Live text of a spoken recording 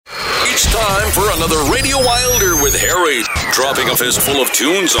time for another Radio Wilder with Harry, dropping a fistful of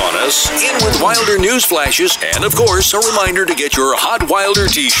tunes on us, in with Wilder news flashes, and of course, a reminder to get your Hot Wilder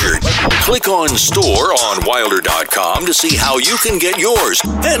t-shirt. Click on store on wilder.com to see how you can get yours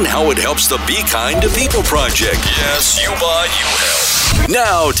and how it helps the Be Kind to People project. Yes, you buy, you help.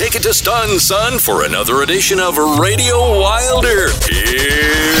 Now, take it to Stun, son, for another edition of Radio Wilder.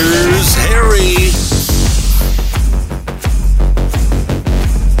 Here's Harry.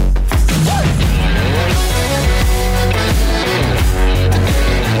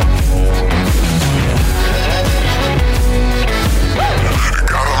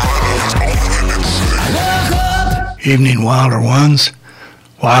 Evening, Wilder Ones,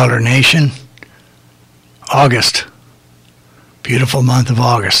 Wilder Nation. August. Beautiful month of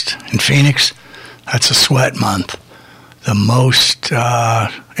August. In Phoenix, that's a sweat month.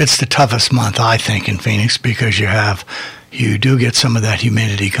 It's the toughest month, I think, in Phoenix because you do get some of that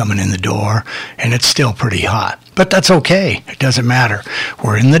humidity coming in the door, and it's still pretty hot. But that's okay. It doesn't matter.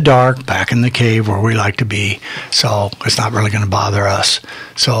 We're in the dark, back in the cave where we like to be, so it's not really going to bother us.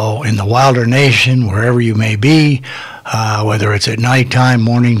 So in the Wilder Nation, wherever you may be, whether it's at nighttime,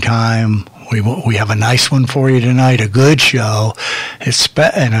 morning time, we have a nice one for you tonight, a good show,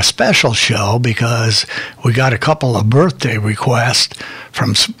 and a special show because we got a couple of birthday requests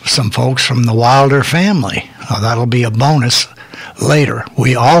from some folks from the Wilder family. That'll be a bonus later.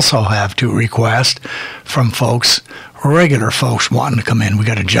 We also have 2 requests from regular folks wanting to come in. We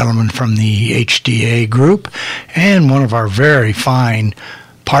got a gentleman from the HDA group and one of our very fine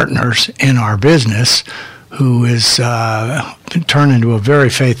partners in our business who is turned into a very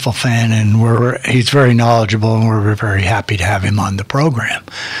faithful fan, and he's very knowledgeable, and we're very happy to have him on the program.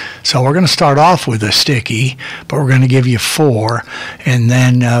 So we're going to start off with a sticky, but we're going to give you 4, and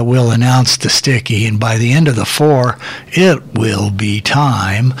then we'll announce the sticky, and by the end of the 4, it will be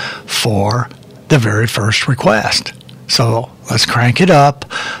time for the very first request. So let's crank it up.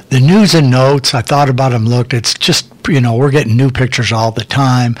 The news and notes, I thought about them, looked, it's just, we're getting new pictures all the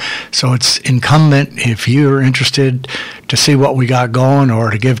time. So it's incumbent, if you're interested to see what we got going or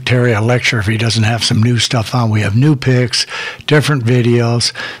to give Terry a lecture if he doesn't have some new stuff on. We have new pics, different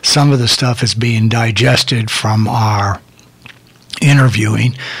videos. Some of the stuff is being digested from our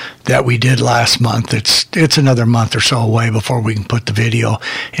interviewing that we did last month. It's another month or so away before we can put the video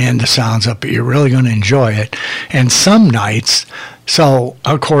and the sounds up, but you're really going to enjoy it. And some nights, so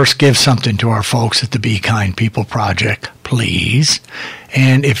of course, give something to our folks at the Be Kind People Project, please.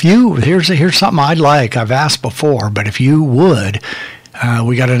 And here's something I'd like. I've asked before, but if you would,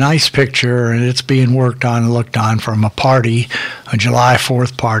 we got a nice picture, and it's being worked on and looked on from a party, a July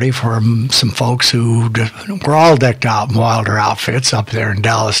 4th party for some folks who were all decked out in Wilder outfits up there in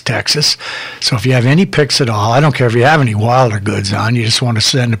Dallas, Texas. So if you have any pics at all, I don't care if you have any Wilder goods on, you just want to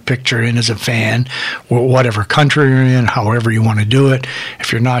send a picture in as a fan, whatever country you're in, however you want to do it.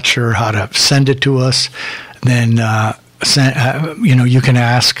 If you're not sure how to send it to us, then you can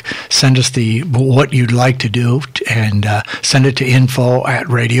send us what you'd like to do, and send it to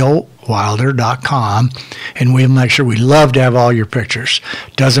info@radiowilder.com, and we'll make sure. We love to have all your pictures.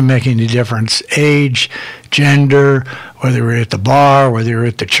 Doesn't make any difference, age, gender, whether you're at the bar, whether you're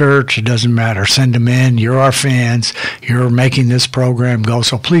at the church, it doesn't matter. Send them in. You're our fans. You're making this program go,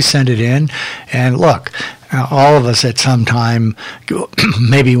 so please send it in. And look, all of us at some time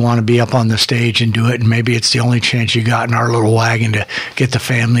maybe want to be up on the stage and do it, and maybe it's the only chance you got in our little wagon to get the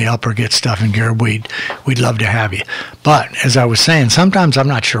family up or get stuff in gear. We'd love to have you. But as I was saying, sometimes I'm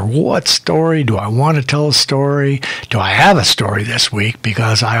not sure what story. Do I want to tell a story? Do I have a story this week?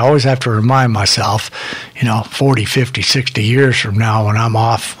 Because I always have to remind myself, 40, 50, 60 years from now when I'm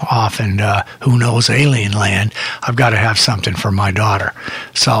off in who knows alien land, I've got to have something for my daughter.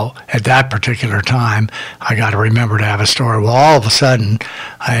 So at that particular time, I got to remember to have a story. Well, all of a sudden,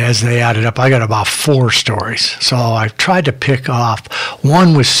 as they added up, I got about 4 stories. So I tried to pick off.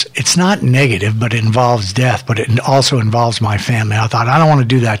 One it's not negative, but it involves death, but it also involves my family. I thought, I don't want to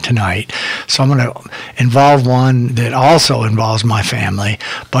do that tonight. So I'm going to involve one that also involves my family,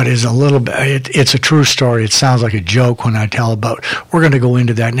 but is a little bit, it's a true story. It sounds like a joke when I tell about, we're going to go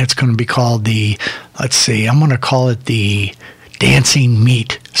into that, and it's going to be called I'm going to call it the Dancing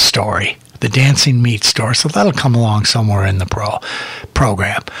Meat Story. The Dancing Meat Story. So that'll come along somewhere in the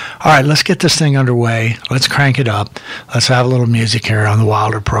program. All right, let's get this thing underway. Let's crank it up. Let's have a little music here on the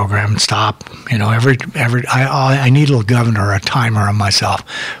Wilder program and stop. I need a little governor or a timer on myself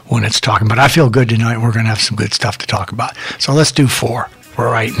when it's talking. But I feel good tonight. We're going to have some good stuff to talk about. So let's do 4 for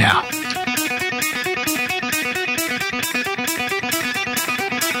right now.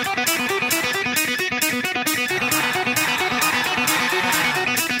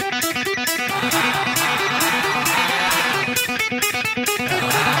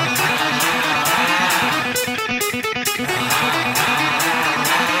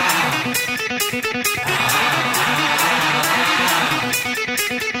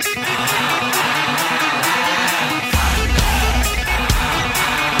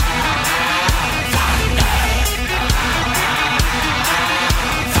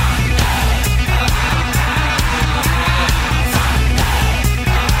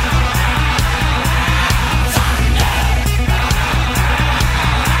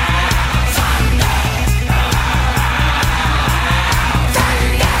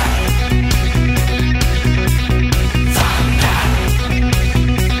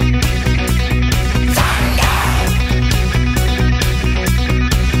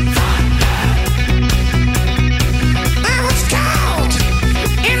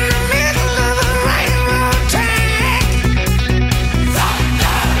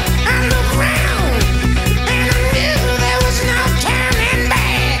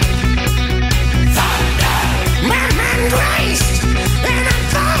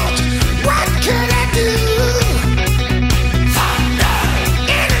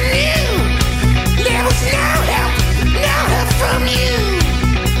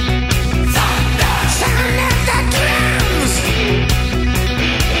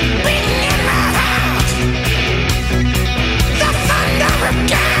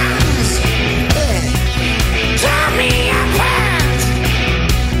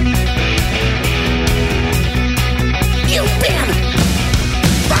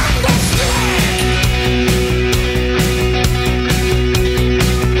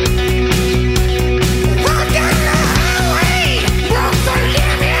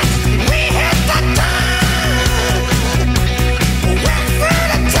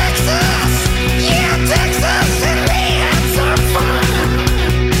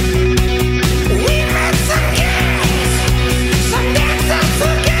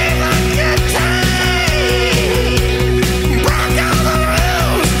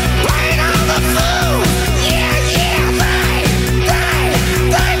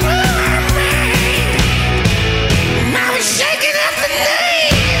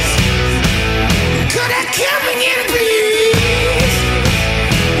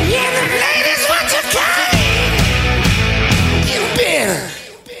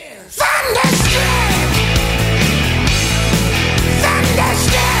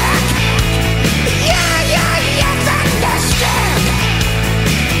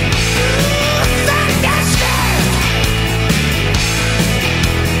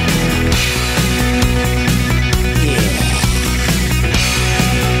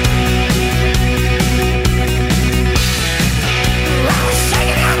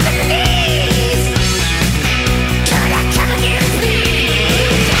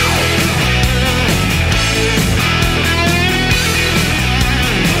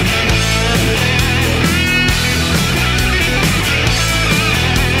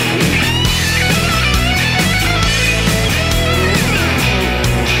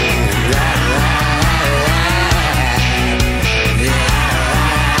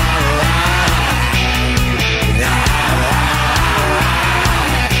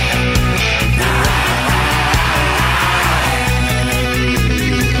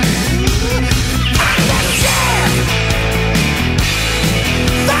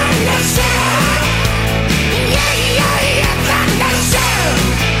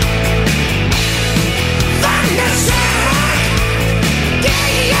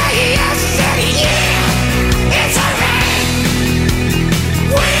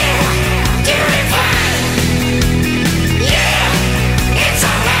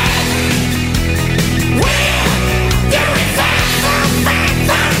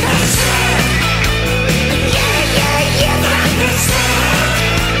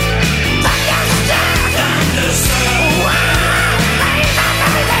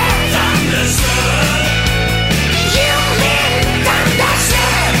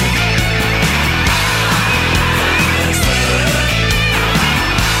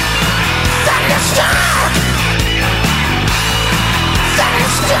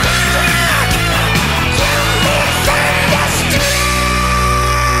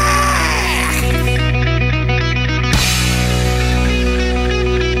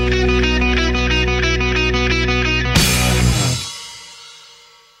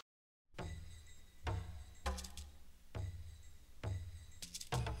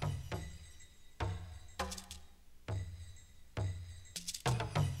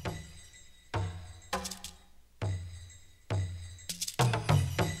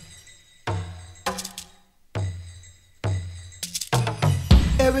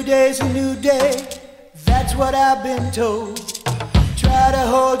 Every day's a new day, that's what I've been told. Try to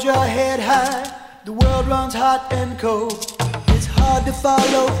hold your head high, the world runs hot and cold. It's hard to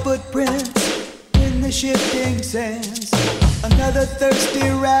follow footprints in the shifting sands. Another thirsty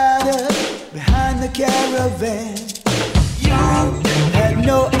rider behind the caravan. You had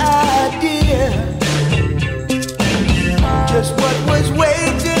no idea just what was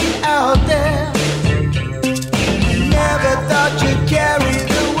waiting out there. Never thought you'd carry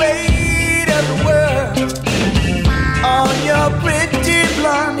the weight of the world on your pretty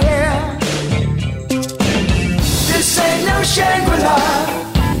blonde hair. This ain't no Shangri-La.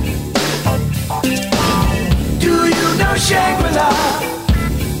 Do you know Shangri-La?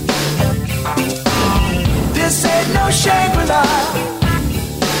 This ain't no Shangri-La.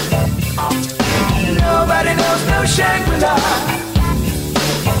 Nobody knows no Shangri-La.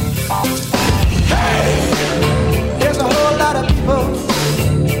 Hey, there's a whole lot of people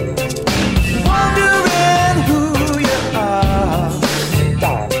wondering who you are.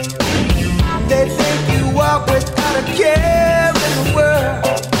 They think you walk without a care in the world,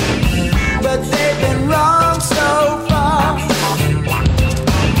 but they've been wrong so far.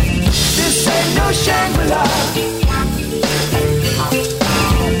 This ain't no Shangri-La.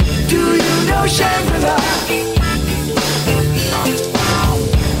 Do you know Shangri-La?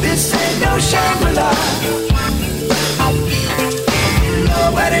 This ain't no Shangri-La.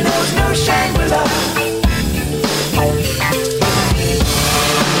 Nobody knows no Shangri-La.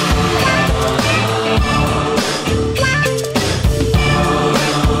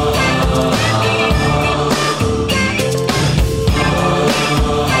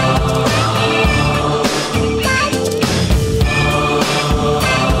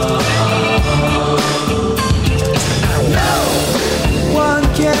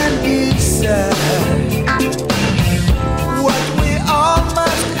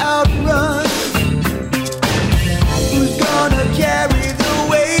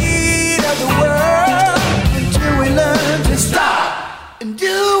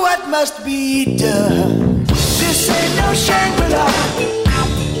 Must be done. This ain't no Shangri-La.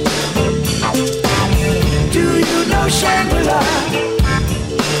 Do you know Shangri-La?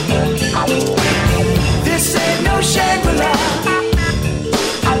 This ain't no Shangri-La.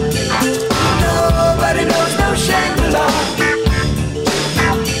 Nobody knows no Shangri-La.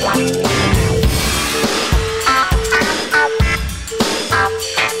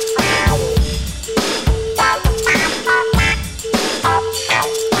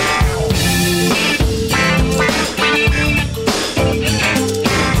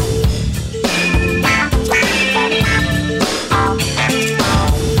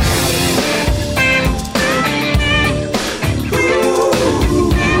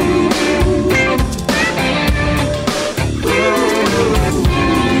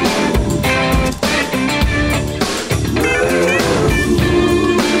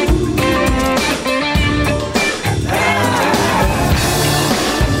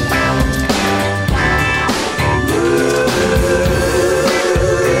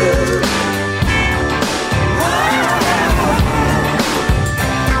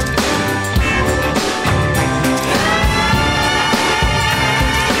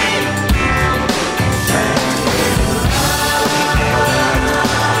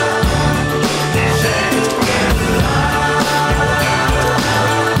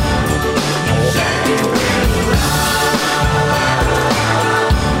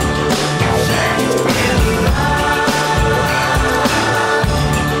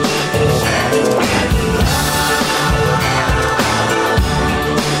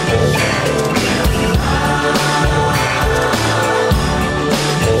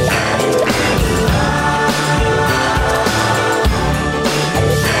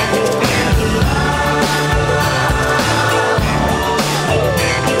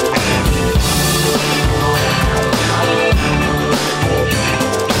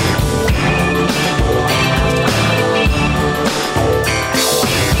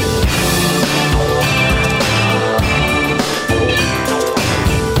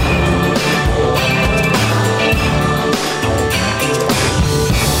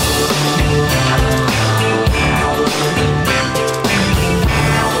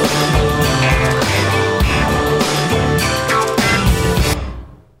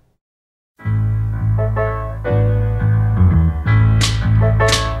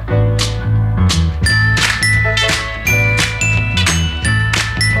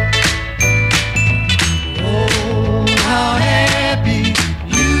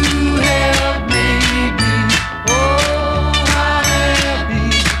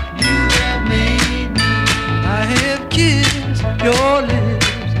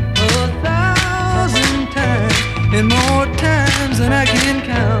 and I can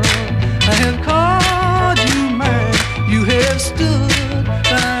count. I have called you mine. You have stood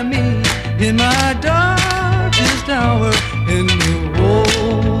by me in my darkest hour. And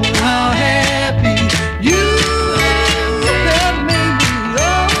oh, how happy you have made me. Oh,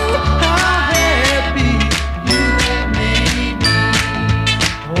 how happy you have made me.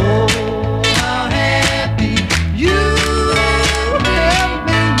 Oh, how happy you have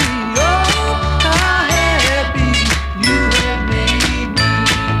made me. Oh, how happy you have made me.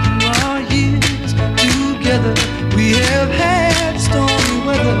 Through our years together, we have had stormy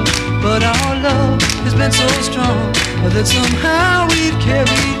weather, but our love has been so strong that somehow we've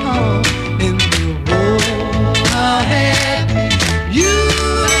carried on. And oh, how happy you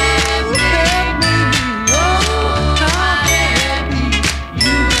have made me. Oh, how happy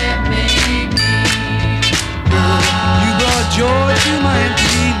you have made me. You brought joy to my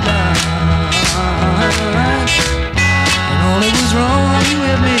empty life, and all that was wrong, you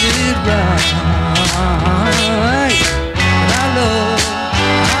have made it right. And I love.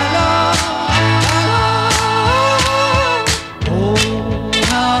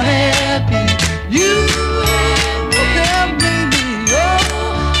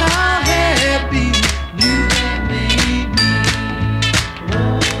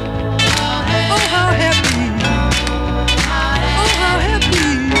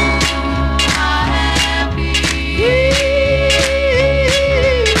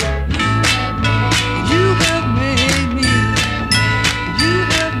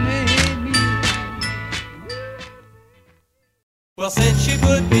 Well, since she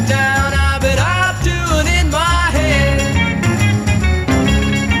put me down, I've been out doing in my head.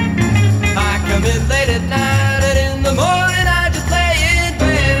 I come in late at night, and in the morning I just lay in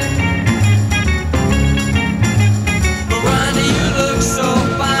bed. But Ronnie, you look so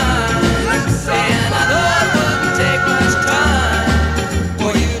fine, and I know it wouldn't take much time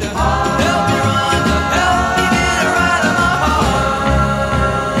for you to help me, Rhonda, help me get her out of my heart.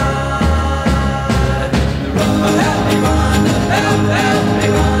 Help me, Rhonda, help me,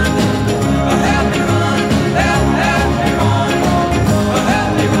 Rhonda. Help me, Rhonda, help me, Rhonda.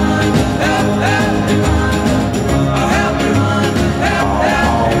 Help me, Rhonda, help me, Rhonda. Help me, Rhonda, help me,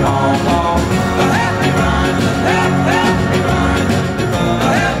 Rhonda. Help me, Rhonda, help me, Rhonda.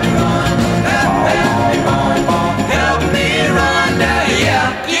 Help me, Rhonda, help me, Rhonda. Help me, Rhonda, yeah,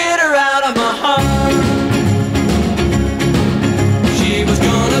 get her out of my heart. She was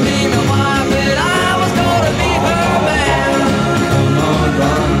gonna be my wife, and I was gonna be her man.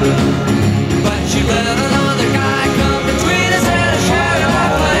 But she let another guy come between us and share our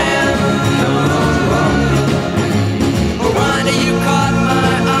plan. Oh, Rhonda, you caught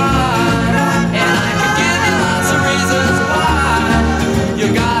my eye, and I could give you lots of reasons why. You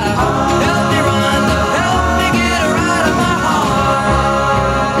gotta help me, Rhonda, help me get her out of my heart.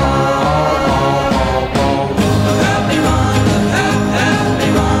 Help me, Rhonda, help me,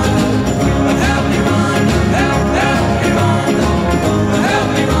 Rhonda. Help me, Rhonda, help me, Rhonda. Help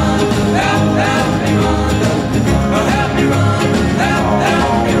me, Rhonda, help me, Rhonda. Help me, Rhonda, help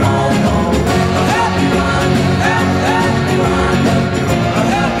me, Rhonda. Help me, Rhonda, help me, Rhonda.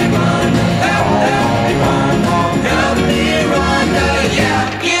 Help me, Rhonda, help me, Rhonda. Help me, Rhonda, yeah,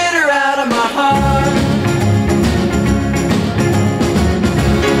 get her out of my heart.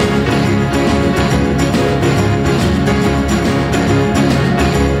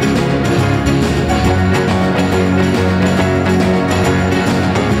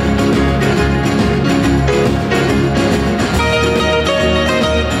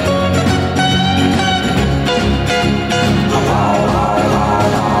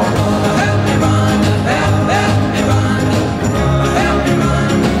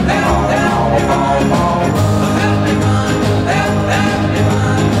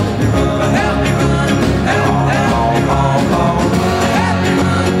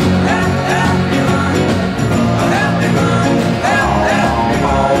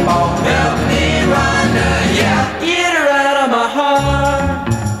 Help me, Rhonda, yeah, get her out of my heart.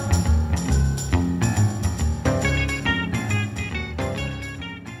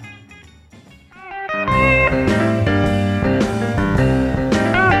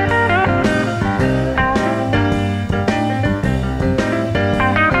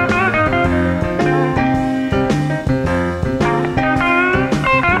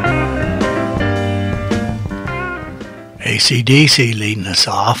 AC/DC leading us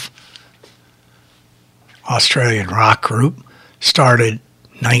off. Australian rock group, started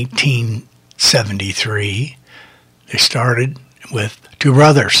 1973. They started with two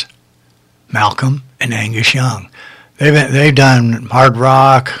brothers, Malcolm and Angus Young. They've done hard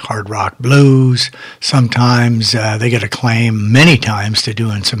rock blues. Sometimes they get acclaim many times to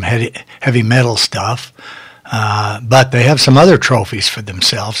doing some heavy metal stuff. But they have some other trophies for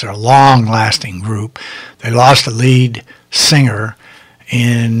themselves. They're a long-lasting group. They lost a lead singer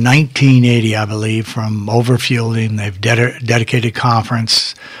in 1980, I believe, from overfueling. They've dedicated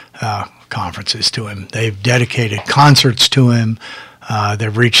conferences to him. They've dedicated concerts to him.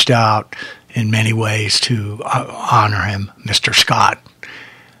 They've reached out in many ways to honor him, Mr. Scott.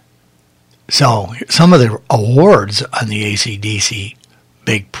 So some of the awards on the AC/DC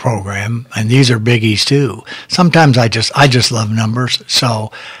big program, and these are biggies too. Sometimes I just love numbers. So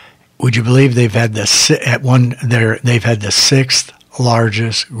would you believe they've had the sixth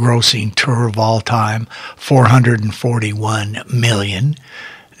largest grossing tour of all time, 441 million.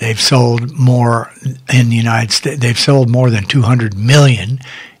 They've sold more in the United States. They've sold more than 200 million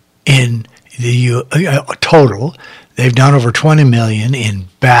in the total. They've done over 20 million in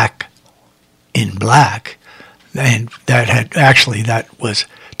Back in Black, and that was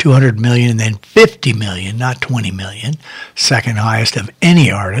 200 million and then 50 million, not 20 million, second highest of any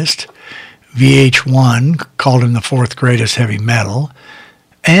artist. VH1 called him the fourth greatest heavy metal.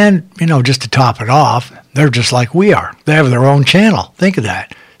 And, just to top it off, they're just like we are. They have their own channel. Think of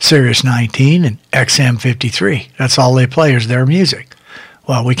that. Sirius 19 and XM 53. That's all they play is their music.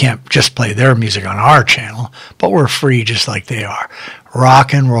 Well, we can't just play their music on our channel, but we're free just like they are.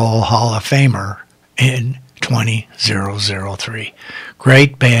 Rock and Roll Hall of Famer in 2003.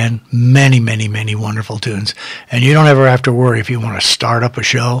 Great band, many, many, many wonderful tunes. And you don't ever have to worry if you want to start up a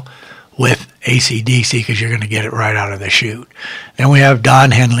show with AC/DC because you're going to get it right out of the chute. Then we have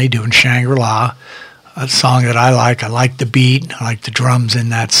Don Henley doing Shangri-La, a song that I like. I like the beat. I like the drums in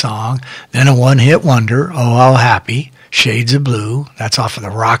that song. Then a one-hit wonder, Oh How Happy, Shades of Blue. That's off of the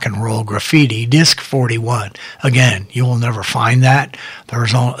Rock and Roll Graffiti, Disc 41. Again, you will never find that.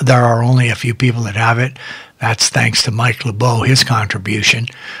 There are only a few people that have it. That's thanks to Mike LeBeau, his contribution,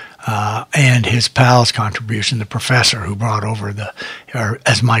 and his pal's contribution, the professor who brought over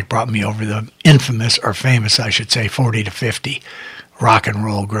as Mike brought me over the infamous, or famous, I should say, 40 to 50 Rock and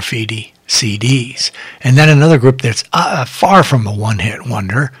Roll Graffiti CDs. And then another group that's far from a one-hit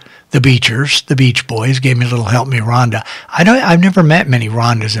wonder, the Beachers, the Beach Boys, gave me a little Help Me Rhonda. I've never met many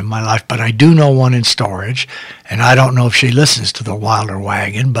Rhondas in my life, but I do know one in storage, and I don't know if she listens to the Wilder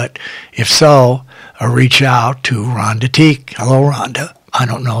Wagon, but if so, reach out to Rhonda Teak. Hello, Rhonda. I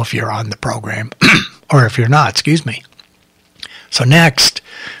don't know if you're on the program, or if you're not, excuse me. So next,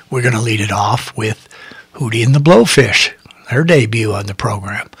 we're going to lead it off with Hootie and the Blowfish, their debut on the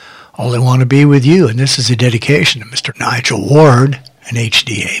program. Only Want to Be With You, and this is a dedication to Mr. Nigel Ward, an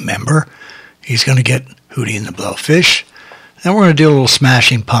HDA member. He's going to get Hootie and the Blowfish. Then we're going to do a little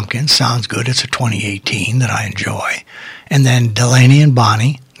Smashing Pumpkins. Sounds good. It's a 2018 that I enjoy. And then Delaney and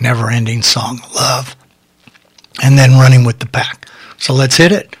Bonnie, Never Ending Song of Love. And then Running with the Pack. So let's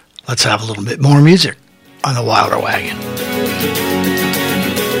hit it. Let's have a little bit more music on the Wilder Wagon.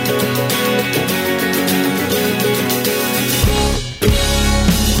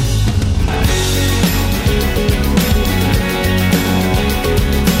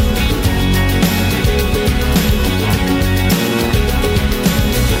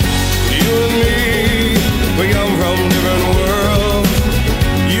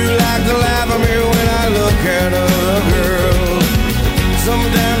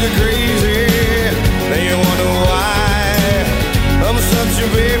 Sometimes you're crazy, then you wonder why. I'm such a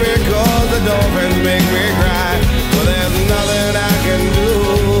baby, 'cause the dolphins make me cry. But there's nothing I can do.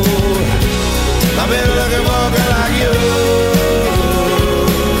 I've been looking for a girl like you.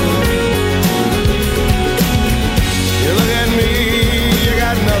 You look at me, you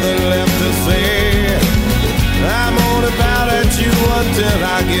got nothing left to say. I'm only bound at you until I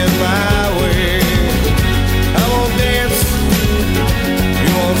get my way. I won't dance,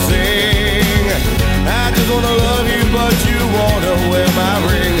 sing. I just wanna love you, but you wanna wear my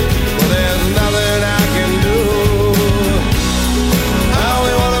ring. Well, there's nothing I can do. I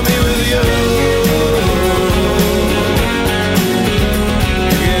only wanna be with you.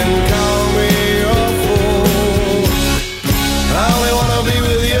 You can call me a fool. I only wanna be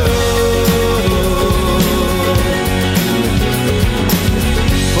with you.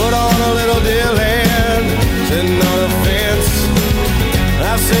 Put on a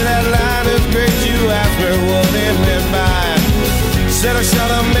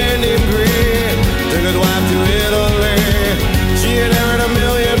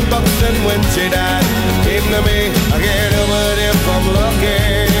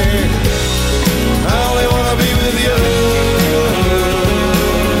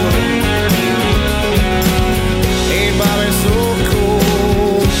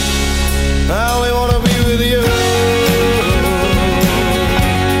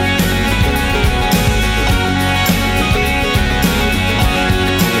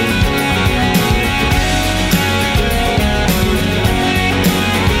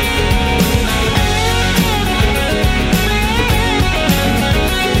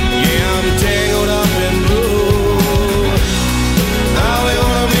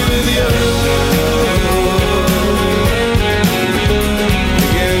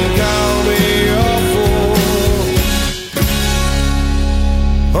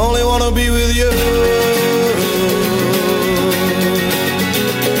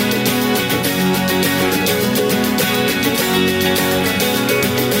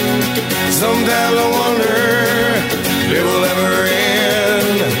Sometimes I wonder if it will ever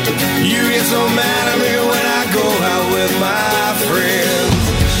end. You get so mad at me when I go out with my friends.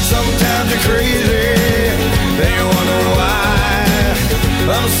 Sometimes you're crazy, then you wonder why.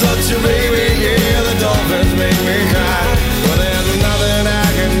 I'm such a baby, yeah, the dolphins make me cry. But there's nothing I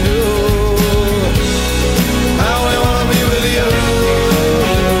can do. I only wanna be with you.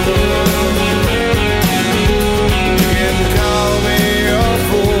 You can call me a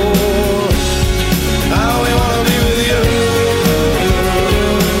fool. I only wanna be with you.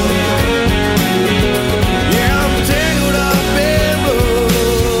 Yeah, I'm tangled up in blue.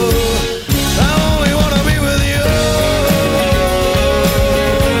 I only wanna be with you.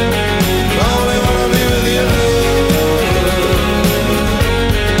 I only wanna be with you.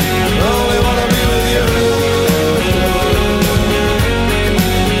 I only wanna be with you.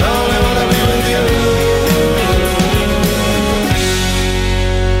 I only wanna be with you.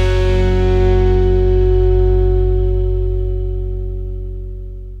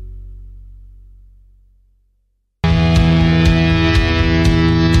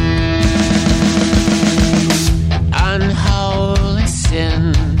 Unholy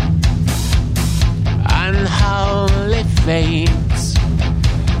sin, unholy fates,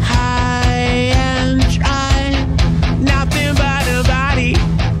 high and dry, nothing but a body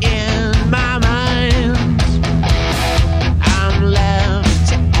in my mind. I'm left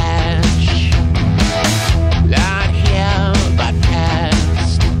to ash, not here but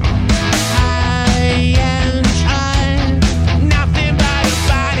past, high and dry, nothing but a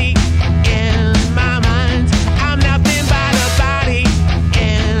body in my mind. I'm nothing but a body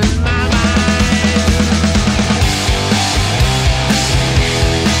in my mind.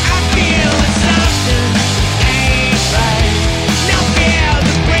 I feel that something ain't right. Now feel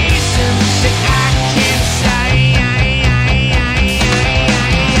the reason that I can't say.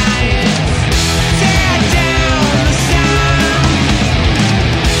 Tear down the sound,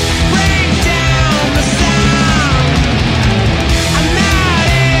 break down the sound. I'm not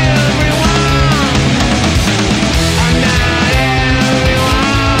everyone. I'm not everyone.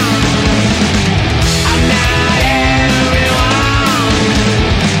 I'm not everyone.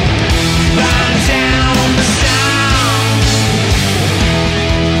 Burn down the sound.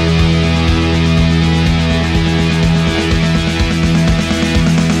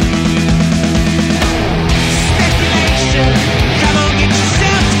 Speculation, come on, get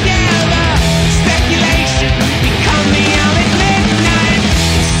yourself together. Speculation, become the hour at midnight.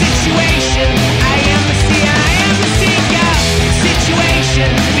 Situation, I am the seer, I am the seeker. Situation,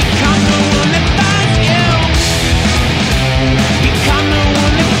 become the one that finds you. Become the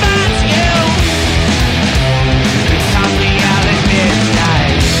one that finds you. Become the hour at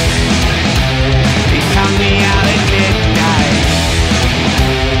midnight. Become the hour at midnight.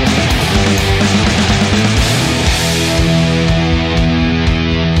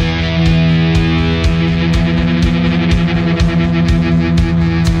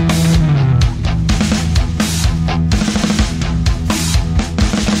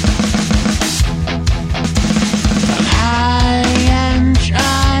 High and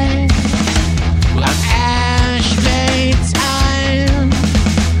dry, I'm ash made time.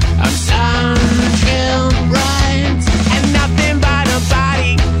 I'm sun-filled bright, and nothing but a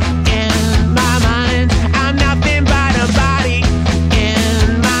body in my mind. I'm nothing but a body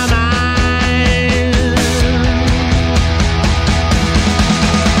in my mind.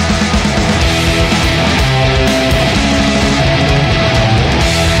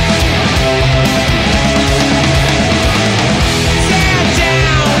 Tear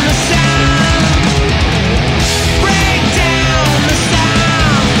down the sound, break down the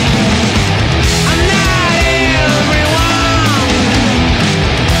sound. I'm not everyone.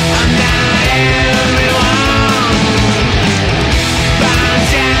 I'm not everyone. Burn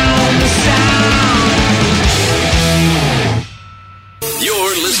down the sound.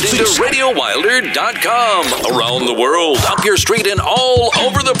 You're listening to RadioWilder.com. Around the world, up your street, and all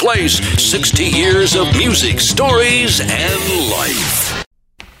over the place. 60 years of music, stories, and life.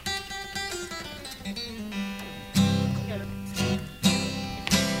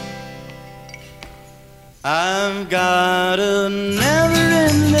 I've got a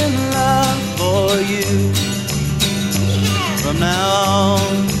never-ending love for you. From now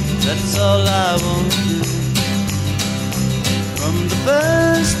on, that's all I want to do. From the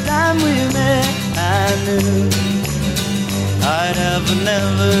first time we met, I knew I'd have a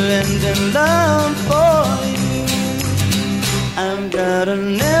never-ending love for you. I've got a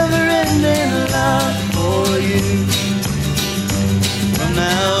never-ending love for you. From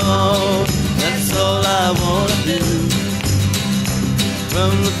now on, that's all I wanna do.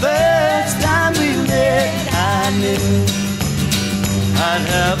 From the first time we met, I knew I'd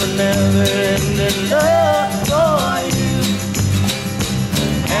have a never-ending love for you.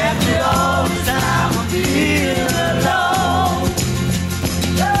 After all the time of being alone,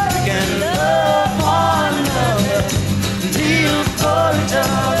 we can love one another and live for each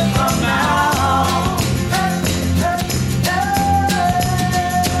other from now on.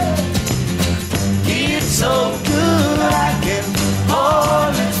 It's so good I can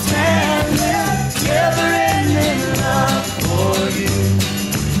hardly stand it, never-ending love for you.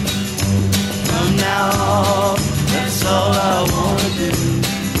 From now on, that's all I wanna do.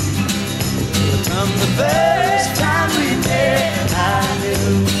 From the first time we met, I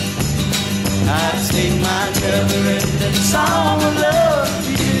knew I'd sing my never-ending song of love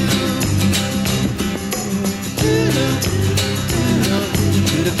to you.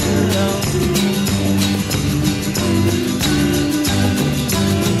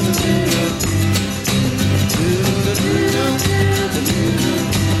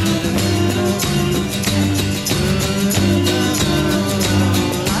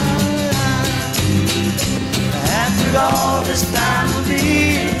 After all this time of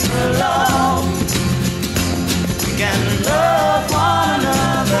being alone, we can love one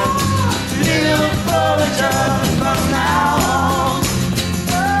another, live for each other from now on.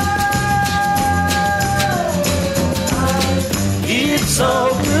 It's so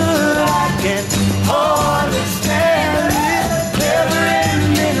good I can hardly stand it,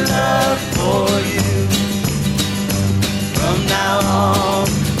 never-ending love for you. From now on,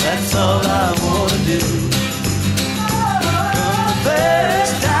 that's all I wanna do.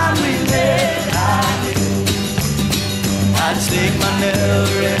 First time we met, I knew I'd sing my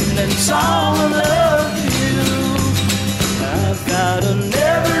never-ending song of love to you. I've got a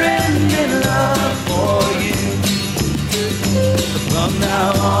never-ending love for you. From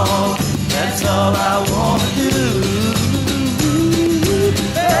now on, that's all I wanna do.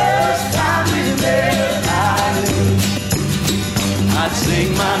 First time we met, I knew I'd sing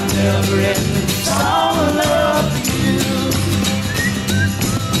my never-ending song of love to you.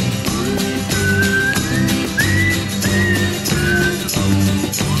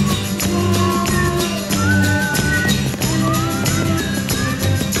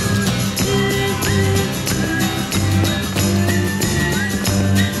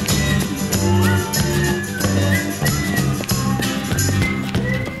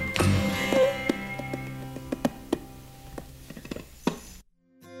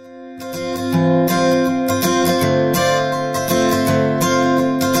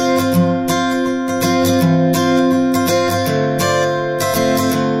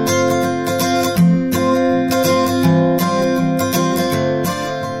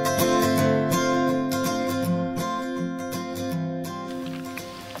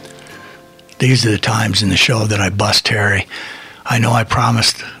 These are the times in the show that I bust Terry. I know I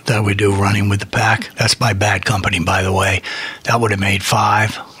promised that we'd do Running with the Pack. That's by Bad Company, by the way. That would have made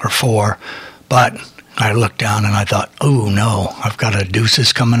 5 or 4. But I looked down and I thought, oh, no, I've got a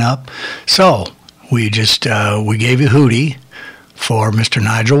Deuces coming up. So we just, we gave you Hootie for Mr.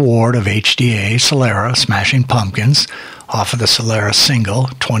 Nigel Ward of HDA Solera, Smashing Pumpkins, off of the Solera single,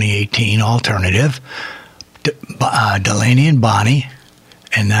 2018 Alternative. Delaney and Bonnie.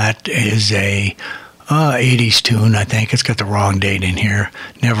 And that is a 80s tune, I think. It's got the wrong date in here.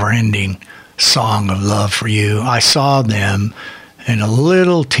 Never Ending Song of Love for You. I saw them in a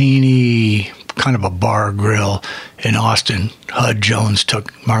little teeny kind of a bar grill in Austin. Hud Jones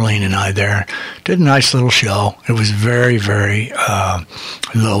took Marlene and I there. Did a nice little show. It was very, very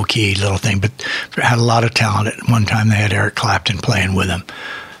low-key little thing, but had a lot of talent. At one time they had Eric Clapton playing with them.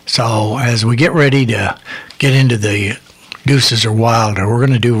 So as we get ready to get into the Deuces or Wilder, we're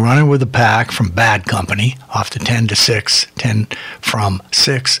going to do Running with the Pack from Bad Company off the 10 from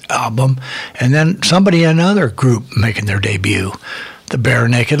 6 album, and then another group making their debut, the Bare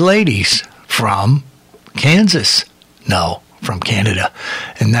Naked Ladies from Kansas. No, from Canada.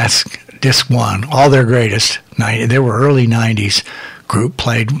 And that's disc 1, all their greatest. They were early 90s group,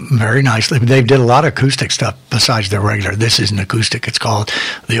 played very nicely. They did a lot of acoustic stuff besides their regular. This isn't acoustic. It's called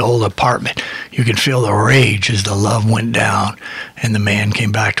The Old Apartment. You can feel the rage as the love went down and the man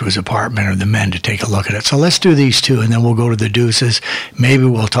came back to his apartment, or the men, to take a look at it. So let's do these two, and then we'll go to the Deuces. Maybe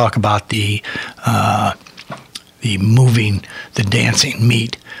we'll talk about the dancing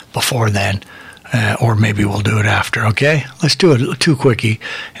meat before then. Or maybe we'll do it after, okay? Let's do it too quickie,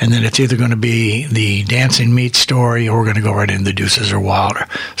 and then it's either going to be the dancing meat story or we're going to go right into the Deuces or Wilder.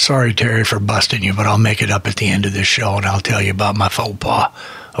 Sorry, Terry, for busting you, but I'll make it up at the end of this show, and I'll tell you about my faux pas,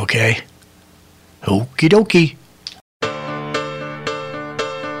 okay? Okie dokie.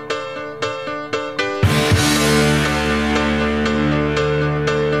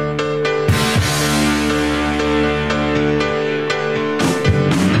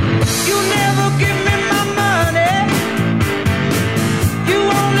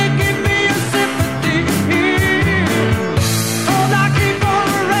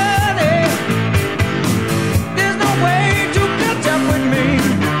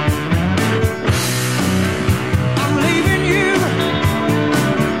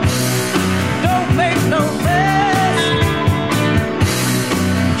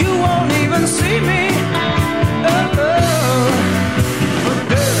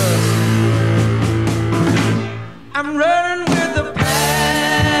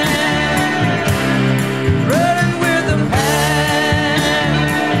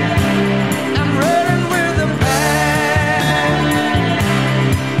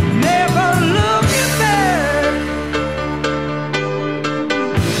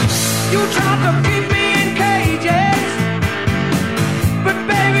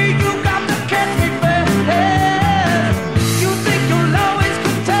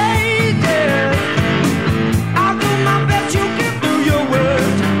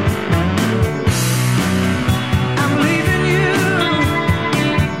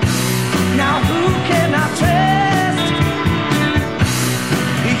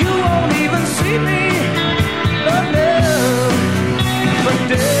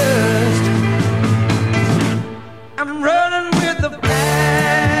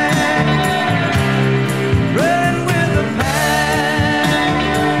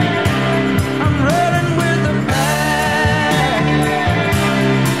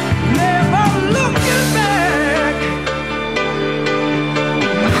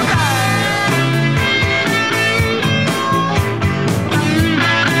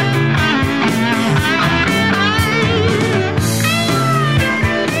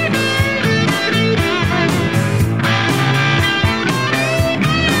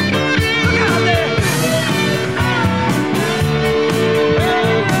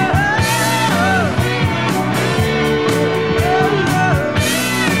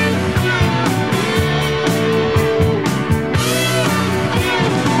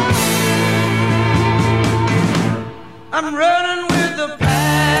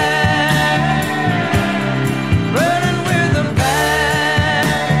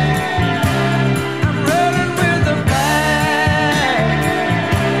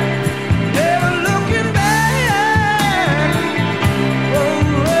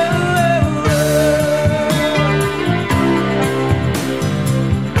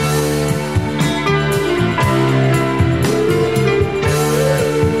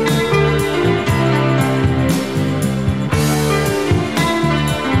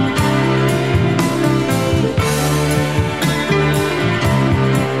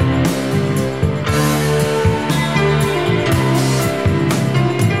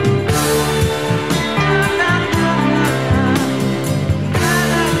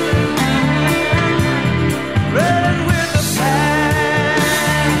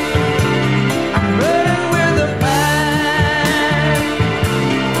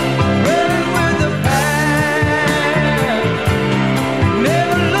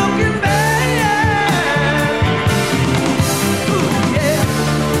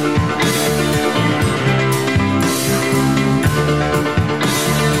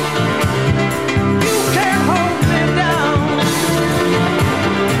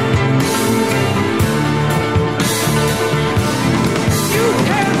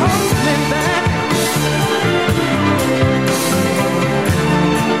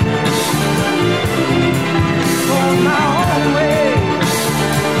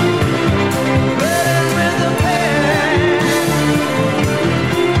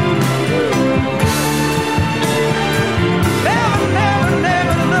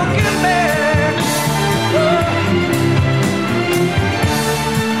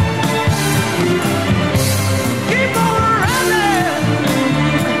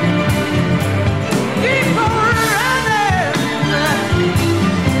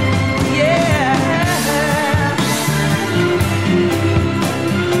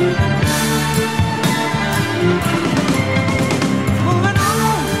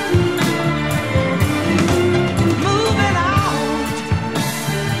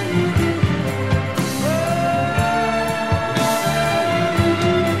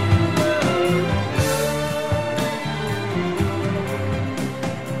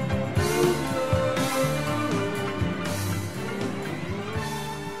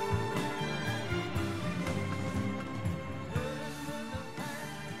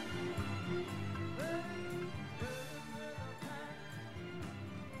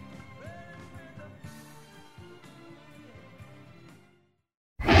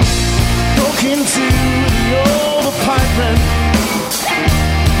 into the old apartment.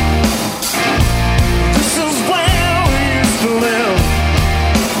 This is where we used to live.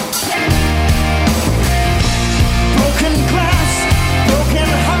 Broken glass, broken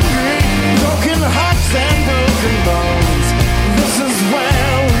hungry, broken hearts and broken bones. This is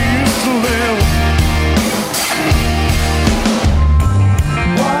where we used to live.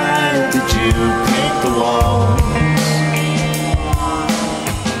 Why did you paint the walls?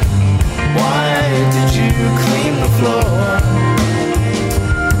 Why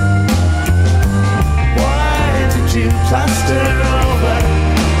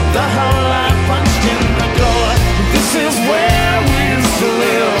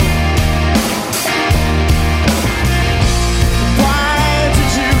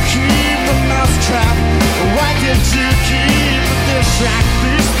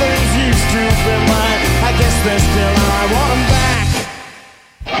things used to be mine. I guess they're still, I want them back.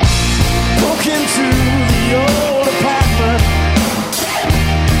 Broke into the old apartment,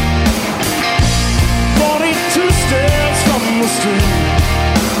 42 stairs from the street.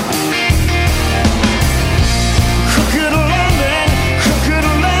 Crooked London, crooked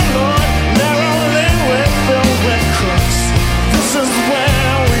landlord, narrow laneway filled with crooks. This is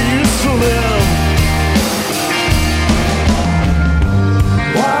where we used to live.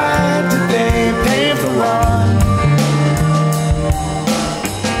 Why did they pave the lawn?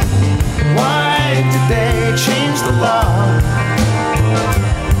 Why did they change the law?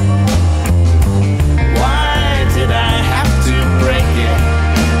 Why did I have to break it?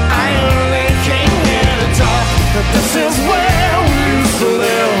 I only came here to talk, but this is where we used to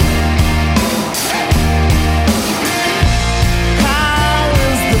live. How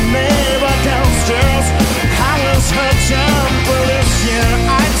is the neighbor downstairs? How is her temper this year?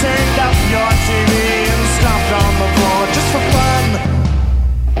 I turned up your TV and stomped on the floor just for fun.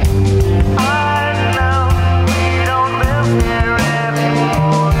 I know we don't live here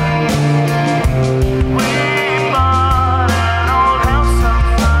anymore. We bought an old house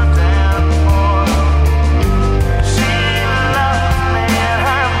on the Danmore. She loves me and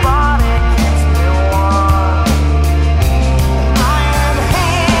her body keeps me warm. I am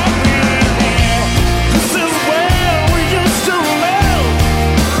happy here. This is where we used to live.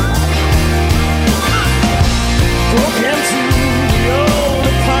 Broke into the old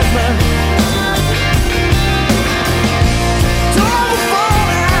apartment. Don't fall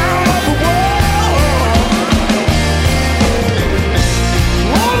out of the world.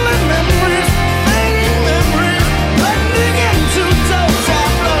 Only memories, fading memories, blending into dull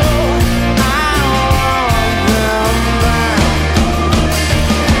tableau. I want them back.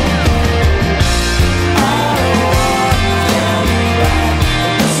 I want them back.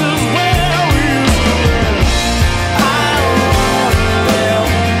 This is where we used to live. I want them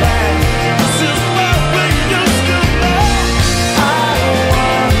back. This is where we used to live. I want them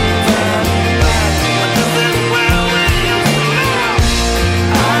back. This is where we used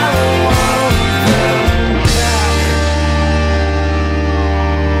to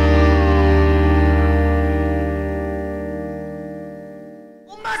live. I want them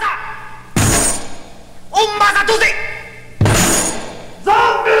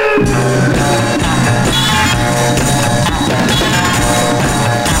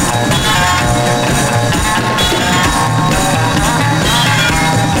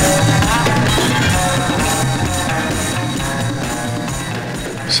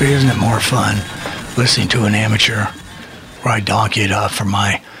See, isn't it more fun listening to an amateur where I donkey it up for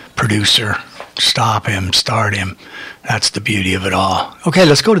my producer, stop him, start him? That's the beauty of it all. Okay,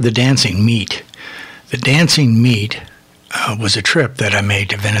 let's go to the Dancing Meat. The Dancing Meat was a trip that I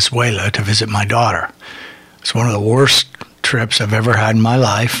made to Venezuela to visit my daughter. It's one of the worst trips I've ever had in my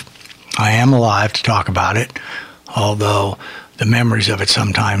life. I am alive to talk about it, although the memories of it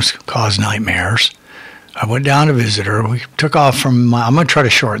sometimes cause nightmares. I went down to visit her. We took off from I'm going to try to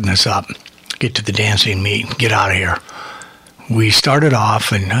shorten this up, get to the Dancing Meat, get out of here. We started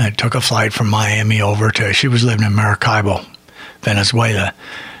off and took a flight from Miami over to, she was living in Maracaibo, Venezuela.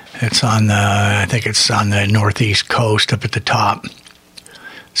 It's on the, I think it's on the northeast coast up at the top.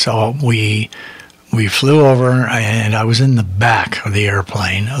 So we flew over, and I was in the back of the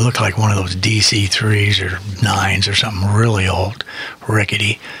airplane. It looked like one of those DC-3s or 9s or something really old,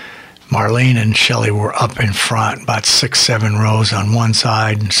 rickety. Marlene and Shelley were up in front, about 6-7 rows on one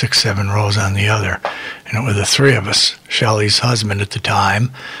side and 6-7 rows on the other. And it was the three of us. Shelley's husband at the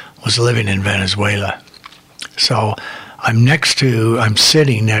time was living in Venezuela. So I'm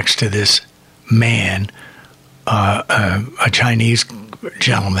sitting next to this man, a Chinese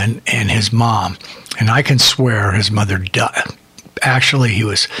gentleman, and his mom. And I can swear his mother died. Actually, he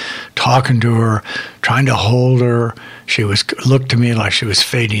was talking to her, trying to hold her. She looked to me like she was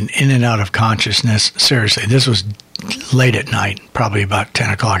fading in and out of consciousness. Seriously, this was late at night, probably about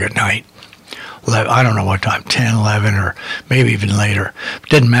 10 o'clock at night. I don't know what time, 10, 11, or maybe even later. It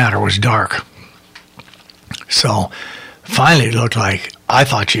didn't matter. It was dark. So finally it looked like, I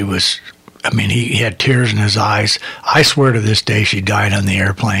thought she was, he had tears in his eyes. I swear to this day she died on the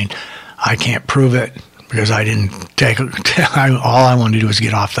airplane. I can't prove it, because I didn't all I wanted to do was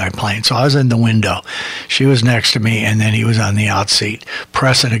get off that plane. So I was in the window. She was next to me, and then he was on the out seat,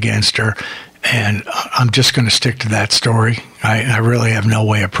 pressing against her. And I'm just going to stick to that story. I really have no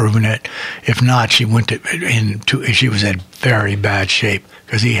way of proving it. If not, she she was in very bad shape,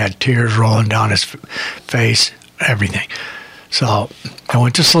 because he had tears rolling down his face, everything. So I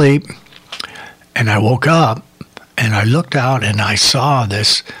went to sleep, and I woke up, and I looked out and I saw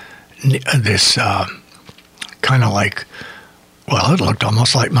this kind of like, well, it looked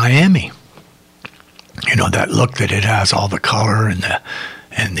almost like Miami. You know, that look that it has, all the color and the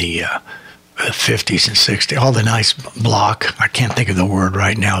 50s and 60s, all the nice block. I can't think of the word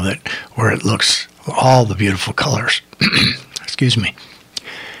right now where it looks, all the beautiful colors. Excuse me.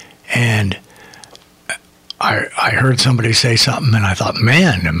 And I heard somebody say something, and I thought,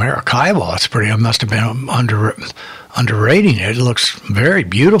 man, Maracaibo, it's pretty. I must have been underrating it. It looks very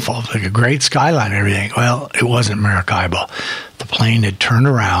beautiful, like a great skyline and everything. Well, it wasn't Maracaibo. The plane had turned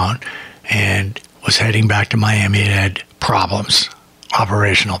around and was heading back to Miami. It had problems,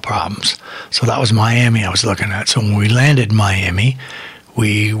 operational problems. So that was Miami I was looking at. So when we landed in Miami,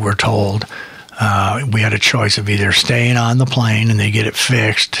 we were told we had a choice of either staying on the plane and they get it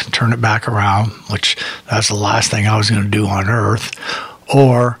fixed, turn it back around, which that's the last thing I was going to do on Earth,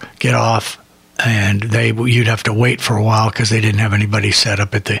 or get off and you'd have to wait for a while because they didn't have anybody set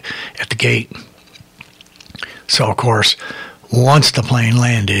up at the gate. So of course, once the plane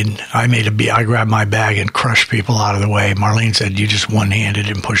landed, I grabbed my bag and crushed people out of the way. Marlene said, you just one-handed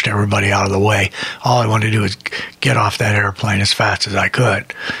and pushed everybody out of the way. All I wanted to do was get off that airplane as fast as I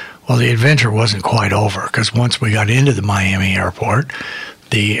could. Well, the adventure wasn't quite over, because once we got into the Miami airport,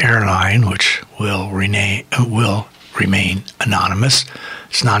 the airline, which will remain anonymous,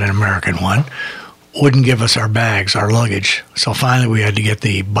 it's not an American one, wouldn't give us our bags, our luggage. So finally we had to get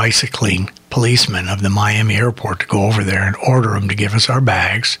the bicycling policeman of the Miami airport to go over there and order him to give us our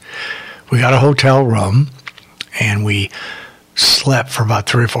bags. We got a hotel room, and we slept for about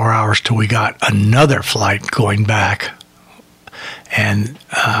 3 or 4 hours till we got another flight going back. And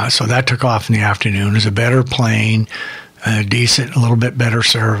so that took off in the afternoon. It was a better plane, decent, a little bit better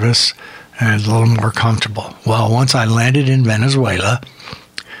service, and a little more comfortable. Well, once I landed in Venezuela,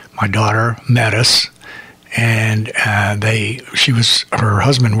 my daughter met us, and her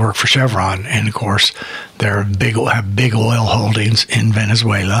husband worked for Chevron, and of course they have big oil holdings in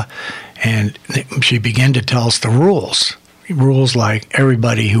Venezuela, and she began to tell us the rules like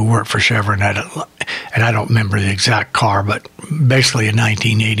everybody who worked for Chevron had, and I don't remember the exact car, but basically a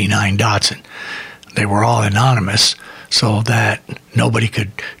 1989 Datsun. They were all anonymous, so that nobody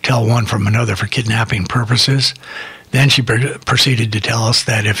could tell one from another for kidnapping purposes. Then she proceeded to tell us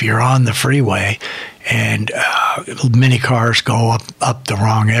that if you're on the freeway and many cars go up the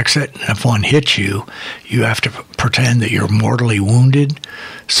wrong exit, and if one hits you, you have to pretend that you're mortally wounded.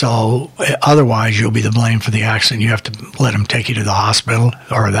 So otherwise, you'll be the blame for the accident. You have to let them take you to the hospital,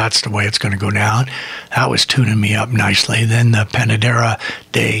 or that's the way it's going to go down. That was tuning me up nicely. Then the Panadera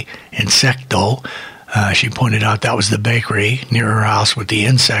de Insecto, she pointed out that was the bakery near her house with the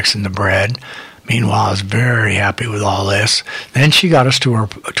insects in the bread. Meanwhile, I was very happy with all this. Then she got us to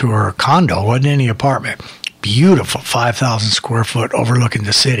her condo. It wasn't any apartment. Beautiful, 5,000 square foot overlooking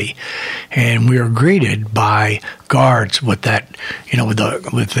the city. And we were greeted by guards with that, where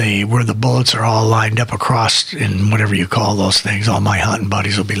the bullets are all lined up across in whatever you call those things. All my hunting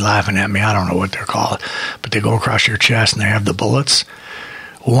buddies will be laughing at me. I don't know what they're called. But they go across your chest and they have the bullets.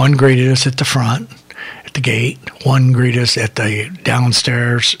 One greeted us at the front, at the gate. One greeted us at the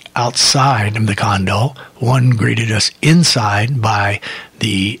downstairs outside of the condo. One greeted us inside by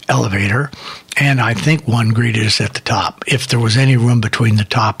the elevator. And I think one greeted us at the top. If there was any room between the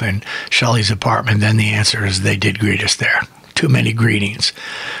top and Shelley's apartment, then the answer is they did greet us there. Too many greetings.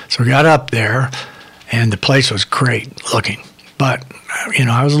 So we got up there, and the place was great looking. But,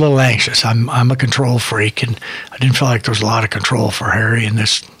 I was a little anxious. I'm a control freak, and I didn't feel like there was a lot of control for Harry in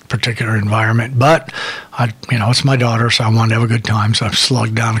this particular environment. But, it's my daughter, so I wanted to have a good time. So I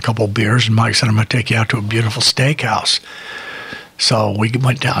slugged down a couple of beers, and Mike said, I'm going to take you out to a beautiful steakhouse. So we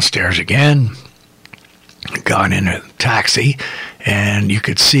went downstairs again, got in a taxi, and you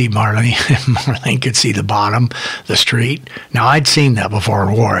could see Marlene could see the bottom, the street. Now, I'd seen that before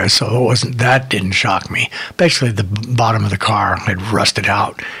in Juarez, so that didn't shock me. Basically, the bottom of the car had rusted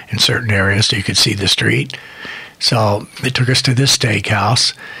out in certain areas, so you could see the street. So they took us to this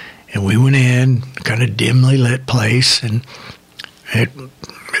steakhouse, and we went in, kind of dimly lit place, and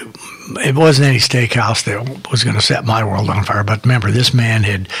it wasn't any steakhouse that was going to set my world on fire. But remember, this man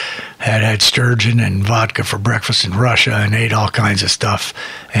had sturgeon and vodka for breakfast in Russia and ate all kinds of stuff,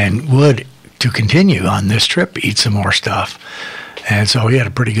 and would, to continue on this trip, eat some more stuff. And so he had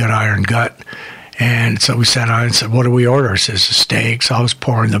a pretty good iron gut. And so we sat down and said, what do we order? He says, a steak. So I was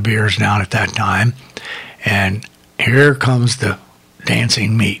pouring the beers down at that time. And here comes the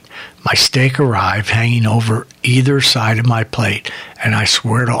dancing meat. My steak arrived hanging over either side of my plate, and I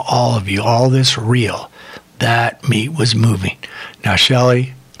swear to all of you, all this real, that meat was moving. Now,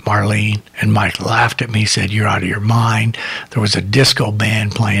 Shelley, Marlene. And Mike laughed at me, said, "You're out of your mind." There was a disco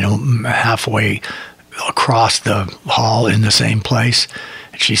band playing halfway across the hall in the same place.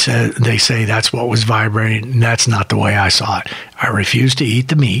 She said, they say that's what was vibrating, and that's not the way I saw it. I refused to eat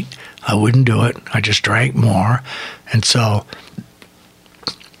the meat. I wouldn't do it. I just drank more. And so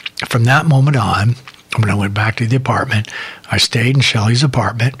from that moment on, when I went back to the apartment, I stayed in Shelley's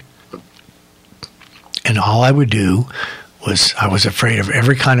apartment, and all I would do was, I was afraid of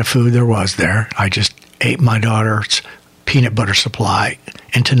every kind of food there was there. I just ate my daughter's peanut butter supply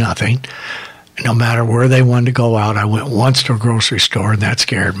into nothing. No matter where they wanted to go out, I went once to a grocery store, and that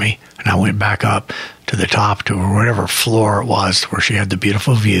scared me. And I went back up to the top to whatever floor it was where she had the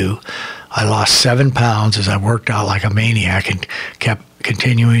beautiful view. I lost 7 pounds as I worked out like a maniac and kept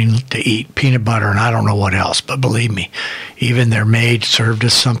continuing to eat peanut butter and I don't know what else. But believe me, even their maid served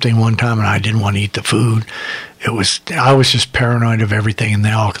us something one time and I didn't want to eat the food. I was just paranoid of everything, and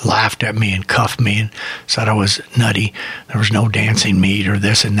they all laughed at me and cuffed me and said I was nutty. There was no dancing meat or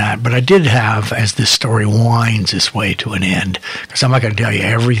this and that. But I did have, as this story winds its way to an end, because I'm not going to tell you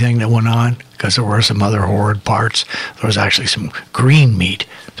everything that went on, because there were some other horrid parts. There was actually some green meat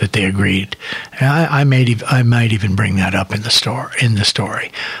that they agreed. And I might even bring that up in the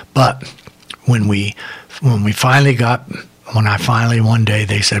story. But when I finally one day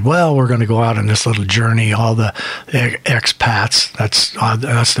they said, well, we're going to go out on this little journey. All the expats,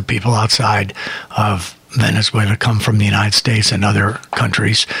 that's the people outside of Venezuela, come from the United States and other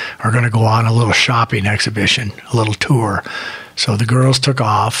countries, are going to go on a little shopping exhibition, a little tour. So the girls took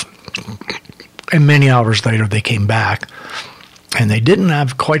off, and many hours later they came back, and they didn't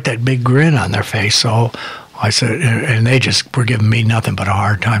have quite that big grin on their face. So I said, and they just were giving me nothing but a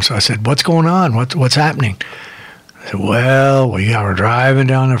hard time. So I said, what's going on? What's happening? I said, well, we were driving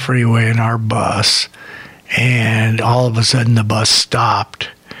down the freeway in our bus, and all of a sudden the bus stopped,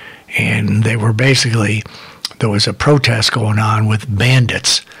 and there was a protest going on with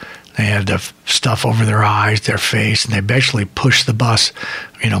bandits. They had the stuff over their eyes, their face, and they basically pushed the bus,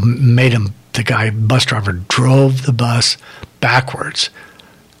 the bus driver drove the bus backwards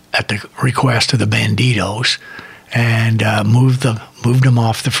at the request of the banditos, and moved them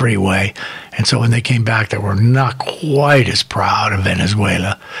off the freeway. And so when they came back, they were not quite as proud of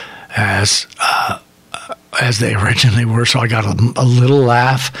Venezuela as they originally were. So I got a little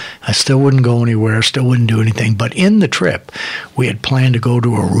laugh. I still wouldn't go anywhere, still wouldn't do anything. But in the trip, we had planned to go to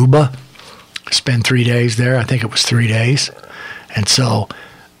Aruba, spend 3 days there. I think it was 3 days. And so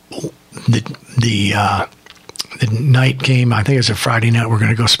the night came, I think it was a Friday night, we're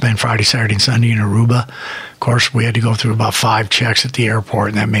going to go spend Friday, Saturday, and Sunday in Aruba. Of course, we had to go through about 5 checks at the airport,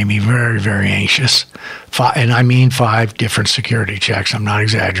 and that made me very, very anxious. And I mean 5 different security checks. I'm not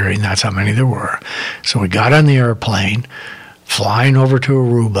exaggerating. That's how many there were. So we got on the airplane, flying over to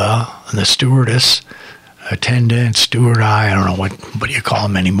Aruba, and the stewardess, attendant, steward, I don't know what you call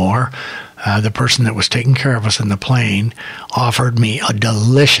them anymore, the person that was taking care of us in the plane offered me a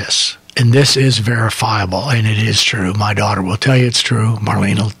delicious, and this is verifiable, and it is true. My daughter will tell you it's true.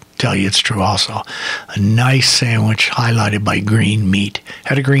 Marlene will tell you it's true also. A nice sandwich highlighted by green meat.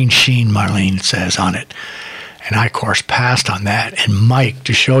 Had a green sheen, Marlene says, on it. And I, of course, passed on that. And Mike,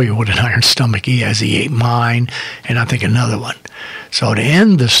 to show you what an iron stomach he has, he ate mine, and I think another one. So to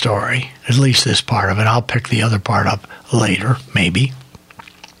end the story, at least this part of it, I'll pick the other part up later, maybe,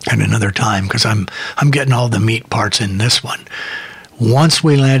 at another time, because I'm getting all the meat parts in this one. Once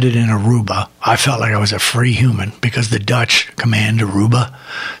we landed in Aruba, I felt like I was a free human because the Dutch command Aruba.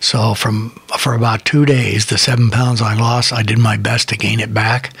 So for about 2 days, the 7 pounds I lost, I did my best to gain it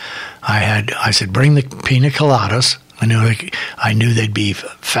back. I said, bring the pina coladas. I knew they'd be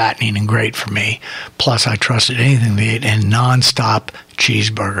fattening and great for me. Plus, I trusted anything they ate, and nonstop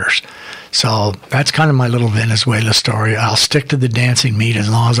cheeseburgers. So that's kind of my little Venezuela story. I'll stick to the dancing meat as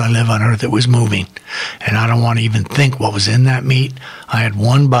long as I live on Earth. It was moving, and I don't want to even think what was in that meat. I had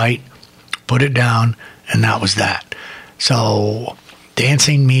one bite, put it down, and that was that. So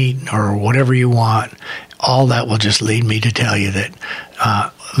dancing meat or whatever you want, all that will just lead me to tell you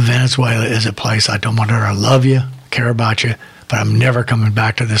that Venezuela is a place I don't want to love you, care about you, but I'm never coming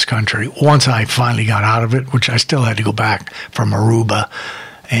back to this country. Once I finally got out of it, which I still had to go back from Aruba,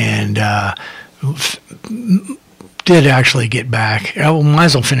 and did actually get back. I might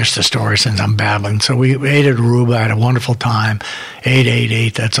as well finish the story since I'm babbling. So we ate at Aruba, had a wonderful time,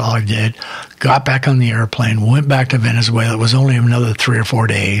 ate, that's all I did. Got back on the airplane, went back to Venezuela. It was only another 3 or 4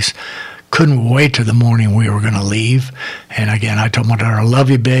 days. Couldn't wait till the morning we were going to leave. And again, I told my daughter, I love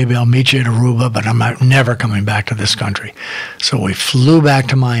you, baby. I'll meet you at Aruba, but I'm never coming back to this country. So we flew back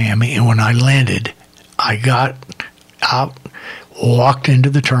to Miami, and when I landed, I got out, walked into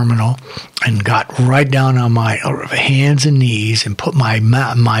the terminal and got right down on my hands and knees and put my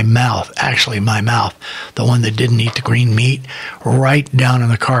mouth, the one that didn't eat the green meat, right down on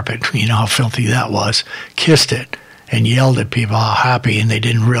the carpet. You know how filthy that was. Kissed it and yelled at people how happy, and they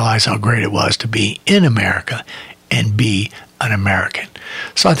didn't realize how great it was to be in America and be an American.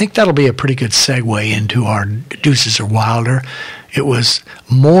 So I think that'll be a pretty good segue into our Deuces or Wilder. It was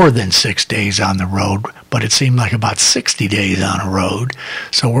more than 6 days on the road, but it seemed like about 60 days on a road.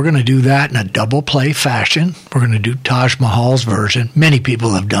 So we're going to do that in a double play fashion. We're going to do Taj Mahal's version. Many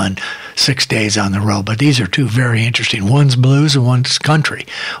people have done 6 days on the road, but these are two very interesting. One's blues and one's country,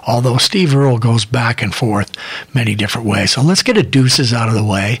 although Steve Earle goes back and forth many different ways. So let's get a Deuces out of the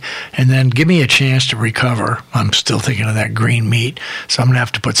way, and then give me a chance to recover. I'm still thinking of that green meat, so I'm going to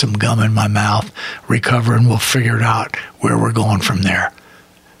have to put some gum in my mouth, recover, and we'll figure it out where we're going from there.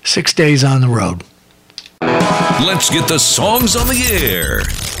 6 days on the road. Let's get the songs on the air.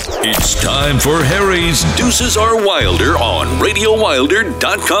 It's time for Harry's Deuces Are Wilder on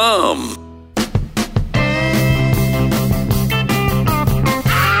RadioWilder.com.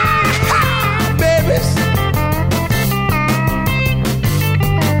 Babies.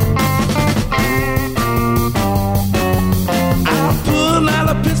 I'm pulling out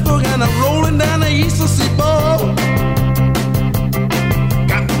of Pittsburgh and I'm rolling down the Eastern Seaboard.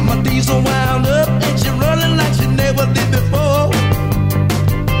 Got my diesel wound up and she running like she never did before.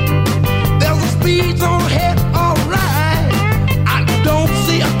 There's a speed zone ahead, alright. I don't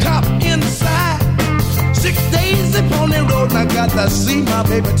see a cop inside. 6 days upon the road and I got to see my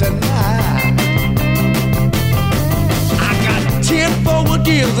baby tonight. I got 10 forward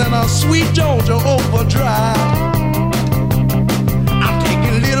gears and a sweet Georgia overdrive. I'm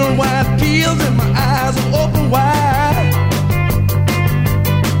taking little white pills and my eyes are open wide.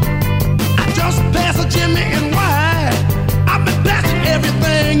 I just passed a Jimmy and White. I've been passing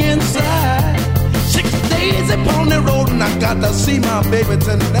everything inside. 6 days upon the road and I got to see my baby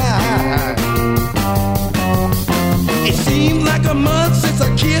tonight. It seems like a month since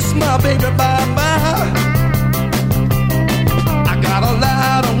I kissed my baby bye-bye. I got a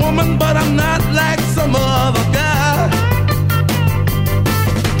lot of woman, but I'm not like some other guy.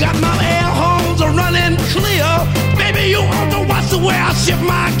 Got my air horns are running clear. Baby, you ought to watch the way I shift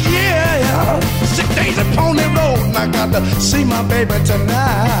my gear. 6 days upon the road and I got to see my baby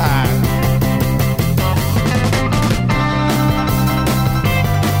tonight.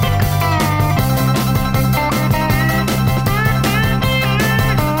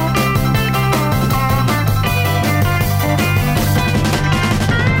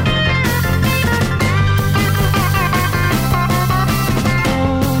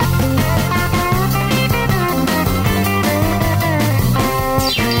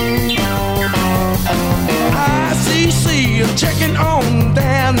 Checking on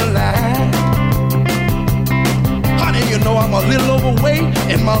down the line. Honey, you know I'm a little overweight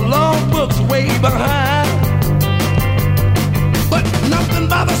and my logbook's way behind. But nothing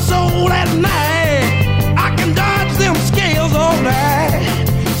by the soul at night. I can dodge them scales all right.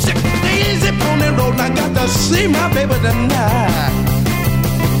 6 days upon the road and I got to see my baby tonight.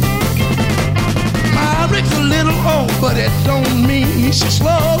 My rig's a little old, but it don't mean she's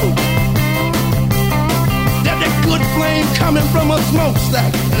slow. That good flame coming from a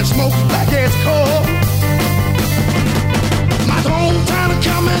smokestack, and it smokes black as coal. My whole time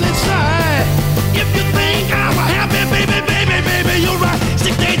coming inside. If you think I'm a happy baby, you're right.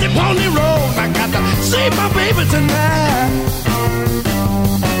 6 days upon the road, I got to see my baby tonight.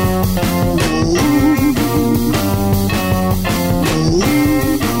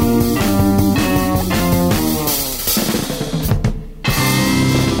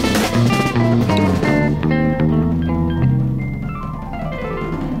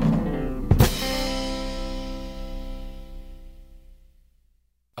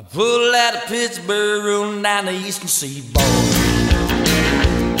 Pull out of Pittsburgh, rolling down the Eastern Seaboard.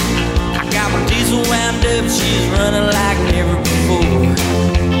 I got my diesel wound up, she's running like never before.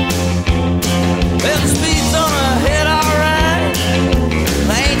 Well, the speed's on her head, alright.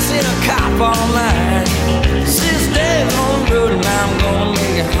 I ain't seen a cop all night. 6 days on the road and I'm gonna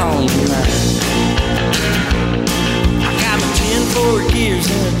make it home tonight. I got my 10 forward gears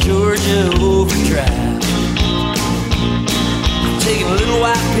in a Georgia overdrive. Taking little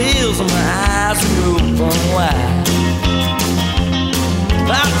white pills and my eyes are open wide.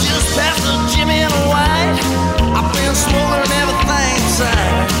 I'm just past a Jimmy and a White. I've been smoking everything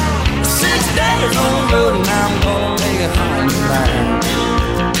inside. 6 days on the road and I'm gonna make it home tonight.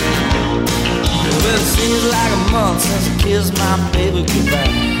 Well, it seems like a month since I kissed my baby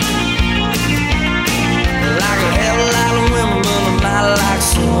goodbye. Like I have a lot of women, but I'm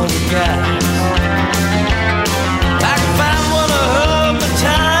skies. I can find one to hold me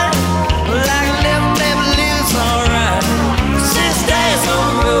tight. Well, I can never leave, it's alright. 6 days on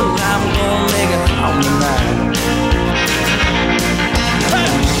the road and I'm gonna make it home tonight.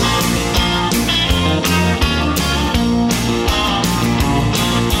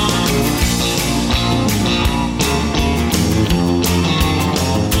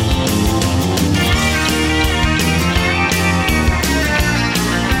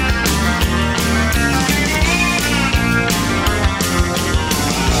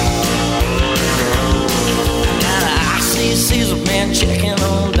 Caesar man checking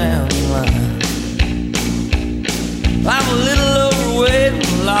on down the line. I'm a little overweight and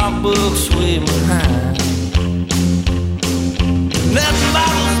logbooks way behind. Nothing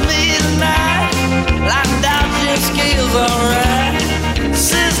bothers me tonight, like dodging scales, alright.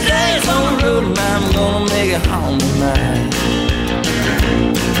 6 days on the road and I'm gonna make it home tonight.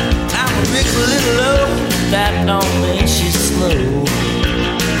 I'm a big little low, that don't mean she's slow.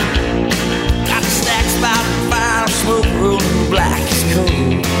 Got the stacks by the fire, smoke rolling black as coal.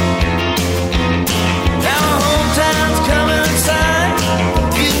 Now my hometown's coming inside.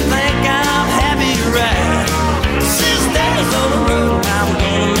 You think I'm happy, right? 6 days on the road, I'm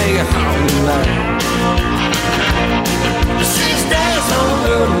gonna make it home tonight. 6 days on the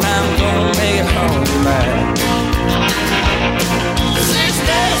road, I'm gonna make it home tonight. 6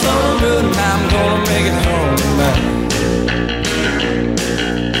 days on the road, I'm gonna make it home tonight.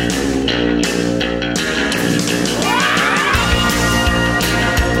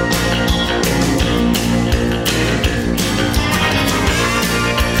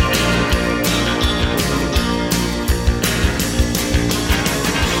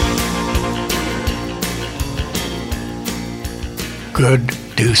 Good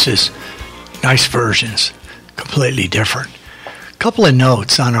deuces. Nice versions. Completely different. Couple of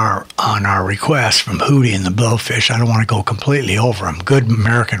notes on our request from Hootie and the Blowfish. I don't want to go completely over them. Good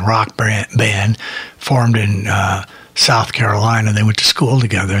American rock band formed in South Carolina. They went to school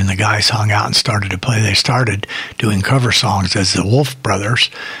together, and the guys hung out and started to play. They started doing cover songs as the Wolf Brothers,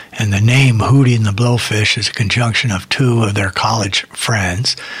 and the name Hootie and the Blowfish is a conjunction of two of their college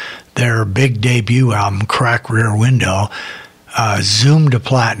friends. Their big debut album, Crack Rear Window, zoomed to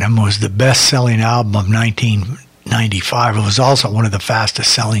platinum, was the best-selling album of 1995. It was also one of the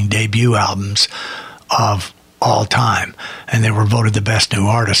fastest-selling debut albums of all time, and they were voted the best new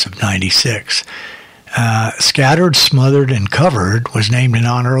artist of 96. Scattered, Smothered, and Covered was named in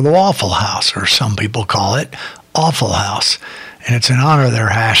honor of the Waffle House, or some people call it Awful House, and it's in honor of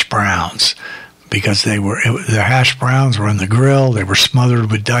their hash browns, because their hash browns were on the grill. They were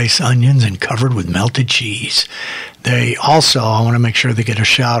smothered with diced onions and covered with melted cheese. They also, I want to make sure they get a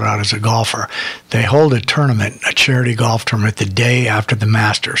shout out as a golfer, they hold a tournament, a charity golf tournament, the day after the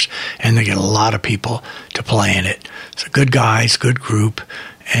Masters, and they get a lot of people to play in it. So good guys, good group,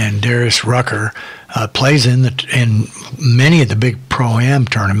 and Darius Rucker plays in many of the big Pro-Am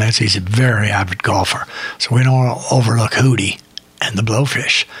tournaments. He's a very avid golfer, so we don't overlook Hootie and the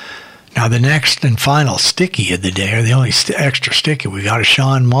Blowfish. Now, the next and final sticky of the day, or the only extra sticky we got, is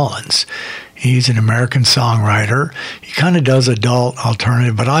Sean Mullins. He's an American songwriter. He kind of does adult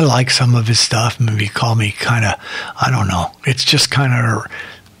alternative, but I like some of his stuff. Maybe call me kind of, I don't know. It's just kind of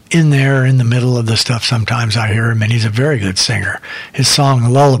in there, in the middle of the stuff. Sometimes I hear him, and he's a very good singer. His song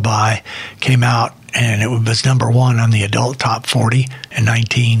Lullaby came out, and it was number one on the adult top 40 in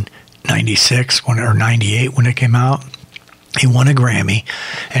 1996 or 98 when it came out. He won a Grammy.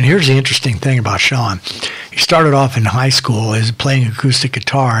 And here's the interesting thing about Sean. He started off in high school as playing acoustic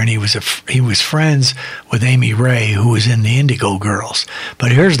guitar, and he was friends with Amy Ray, who was in the Indigo Girls.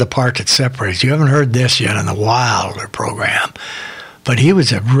 But here's the part that separates. You haven't heard this yet on the Wilder program. But he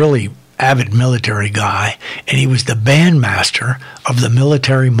was a really avid military guy, and he was the bandmaster of the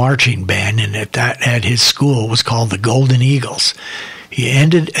military marching band, and at his school was called the Golden Eagles. He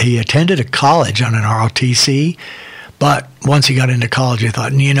attended a college on an ROTC, but once he got into college, he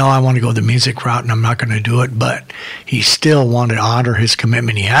thought, I want to go the music route, and I'm not going to do it. But he still wanted to honor his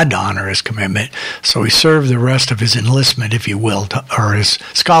commitment. He had to honor his commitment. So he served the rest of his enlistment, if you will, or his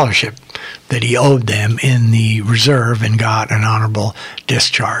scholarship that he owed them in the reserve, and got an honorable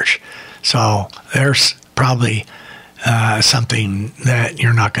discharge. So there's probably something that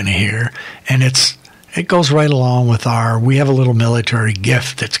you're not going to hear. And it goes right along with we have a little military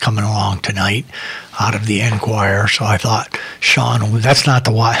gift that's coming along tonight out of the Enquirer. So I thought, Sean, that's not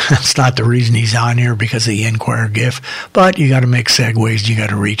the reason he's on here, because of the Enquirer gift. But you got to make segues. You got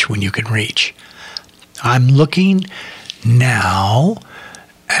to reach when you can reach. I'm looking now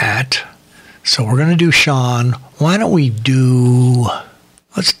so we're going to do Sean. Why don't we do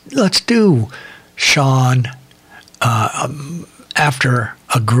Let's do Sean after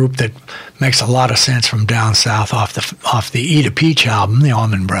a group that makes a lot of sense from down south off the Eat a Peach album, the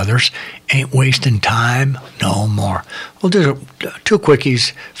Allman Brothers. Ain't Wasting Time No More. We'll do two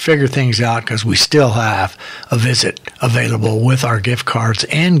quickies, figure things out, because we still have a visit available with our gift cards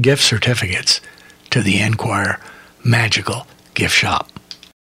and gift certificates to the Enquire Magical Gift Shop.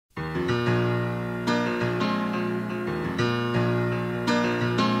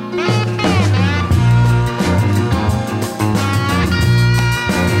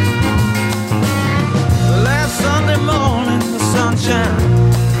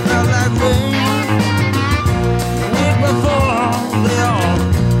 Felt like rain. The week before, they all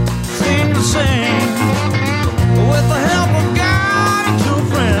seemed the same. But with the help of God and two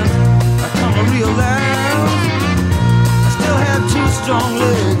friends, I come to realize I still had two strong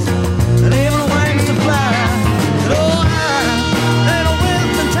legs and even wings to fly. And oh, I ain't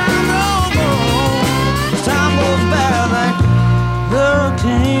wasting time no more. Time goes by like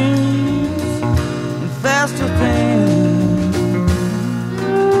hurricanes and faster things.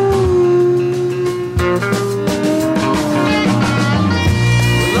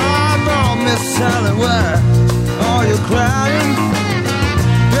 Sally, why are you crying?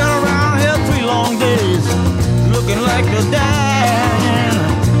 Been around here 3 long days, looking like you're dying.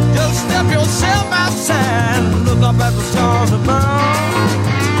 Just step yourself outside and look up at the stars above.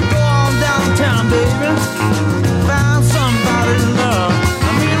 Go on downtown, baby, find somebody to love.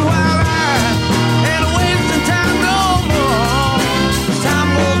 Meanwhile, I ain't wasting time no more. Time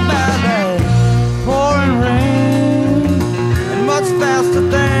goes by like pouring rain and much faster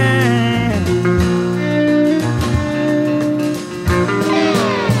things.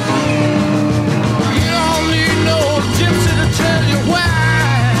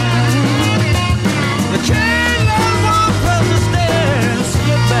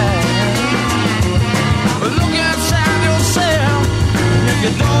 You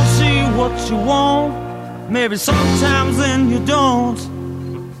don't see what you want, maybe sometimes then you don't.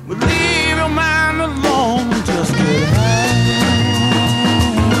 But leave your mind alone, just get high.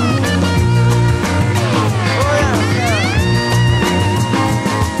 Oh yeah,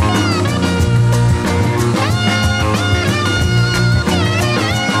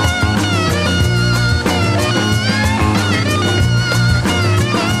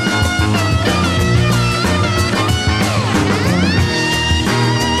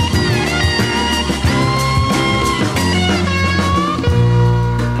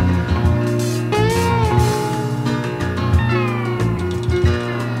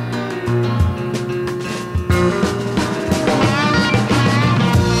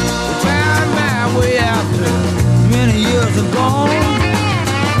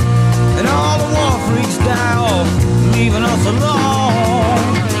 and all the war freaks die off, leaving us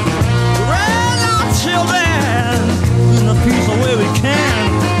alone. Raise our children in the peaceful way we can.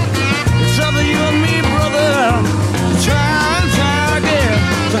 It's up to you and me, brother, to try again.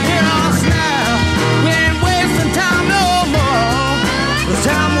 So hear us now, we ain't wasting time no more. The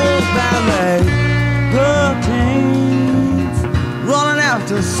time goes by like hurricanes running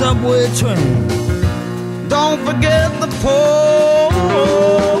after the subway train. Don't forget the pouring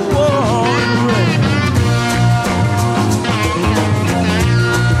rain.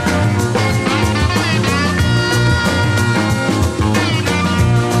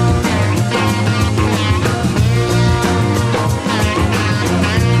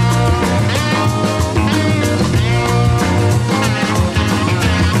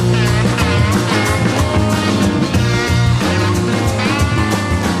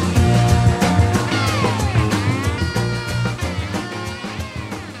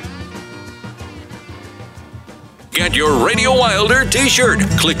 Get your Radio Wilder t-shirt.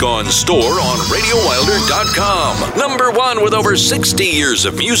 Click on store on RadioWilder.com. Number 1 with over 60 years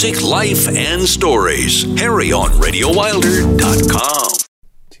of music, life, and stories. Harry on RadioWilder.com.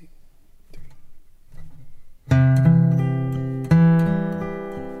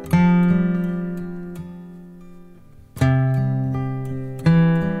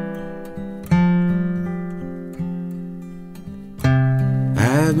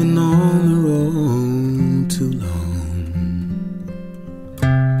 I've been on the road too long,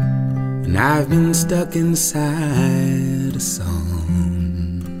 and I've been stuck inside a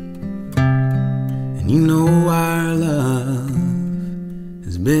song. And you know our love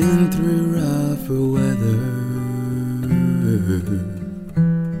has been through rougher weather.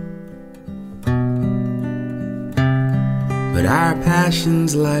 But our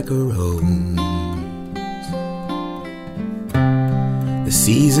passion's like a rose. The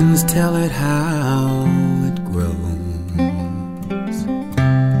seasons tell it how it grows.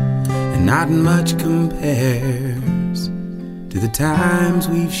 not much compares to the times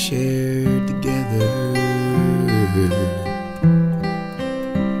we've shared together.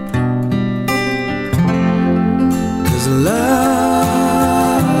 'Cause love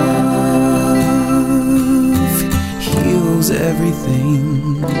heals everything.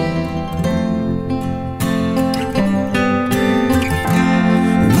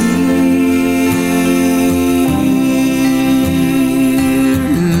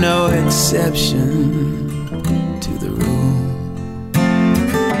 Exception to the rule.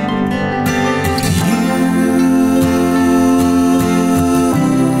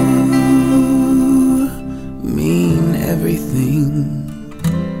 You mean everything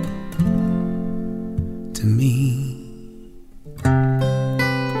to me.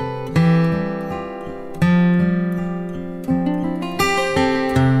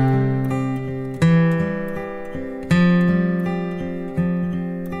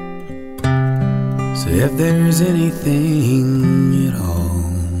 So if there's anything at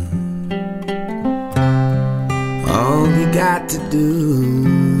all you got to do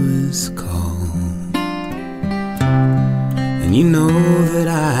is call. And you know that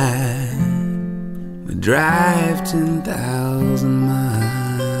I would drive 10,000 miles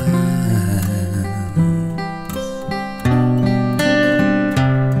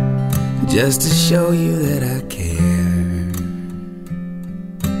just to show you that I care,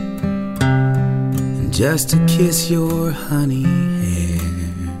 just to kiss your honey hair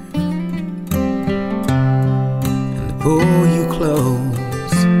and to pull you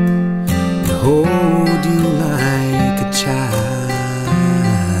close and hold you like a child.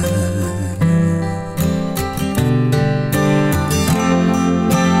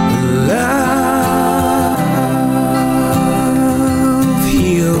 Love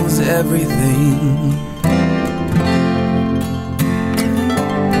heals everything.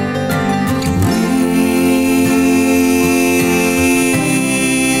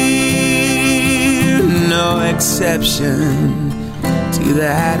 Exception to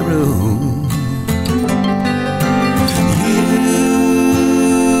that rule.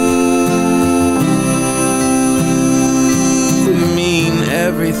 You mean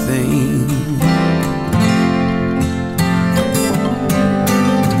everything.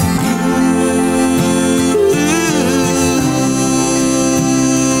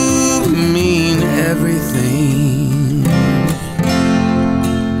 You mean everything.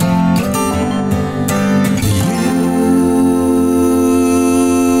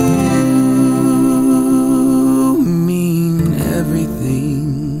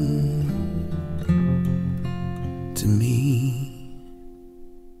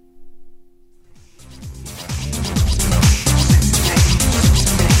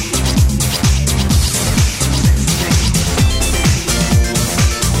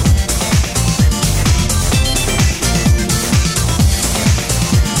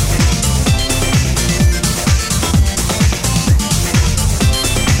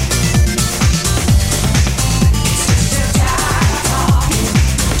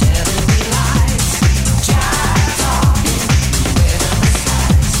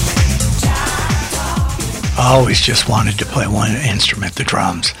 I always just wanted to play one instrument, the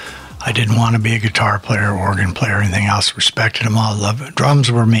drums. I didn't want to be a guitar player, organ player, anything else. Respected them all, loved it. Drums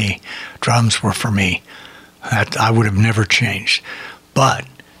were me. Drums were for me. That I would have never changed. But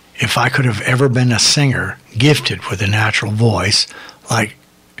if I could have ever been a singer, gifted with a natural voice, like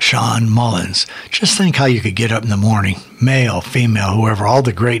Sean Mullins, just think how you could get up in the morning, male, female, whoever, all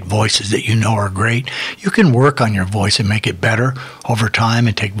the great voices that you know are great. You can work on your voice and make it better over time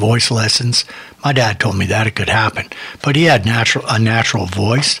and take voice lessons. My dad told me that it could happen, but he had a natural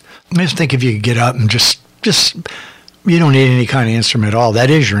voice. Just think if you could get up and just you don't need any kind of instrument at all. That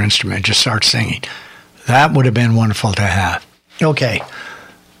is your instrument. Just start singing. That would have been wonderful to have. Okay,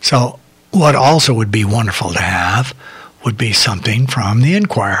 so what also would be wonderful to have would be something from the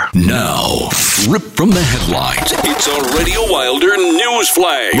Enquirer. Now, ripped from the headlines, it's a Radio Wilder news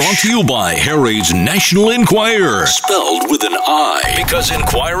flash. Brought to you by Harry's National Enquirer. Spelled with an I. Because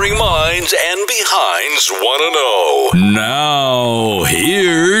inquiring minds and behinds want to know. Now,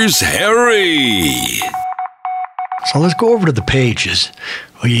 here's Harry. So let's go over to the pages.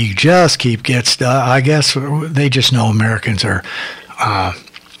 We just keep I guess they just know Americans are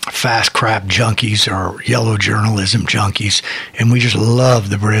fast crap junkies or yellow journalism junkies, and we just love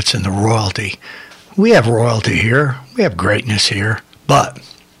the Brits and the royalty. We have royalty here. We have greatness here. But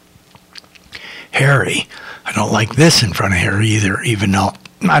Harry, I don't like this in front of Harry either, even though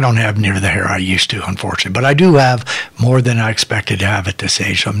I don't have near the hair I used to, unfortunately. But I do have more than I expected to have at this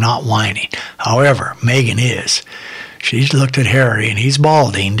age, so I'm not whining. However, Megan is. She's looked at Harry, and he's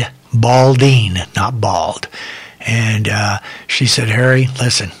balding, Baldine, not bald. And she said, Harry,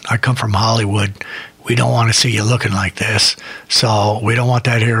 listen, I come from Hollywood. We don't want to see you looking like this. So we don't want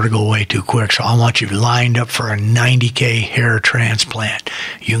that hair to go away too quick. So I want you lined up for a $90K hair transplant.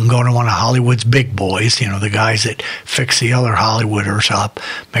 You can go to one of Hollywood's big boys, you know, the guys that fix the other Hollywooders up,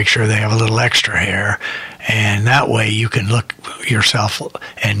 make sure they have a little extra hair. And that way you can look yourself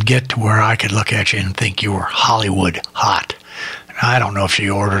and get to where I could look at you and think you were Hollywood hot. And I don't know if she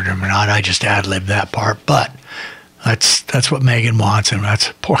ordered him or not. I just ad-libbed that part. But that's what Megan wants, and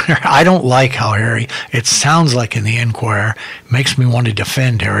that's poor Harry. I don't like how Harry, it sounds like in the Enquirer, makes me want to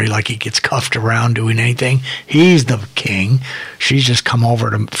defend Harry like he gets cuffed around doing anything. He's the king. She's just come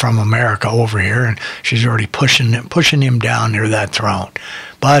over from America over here, and she's already pushing him down near that throne.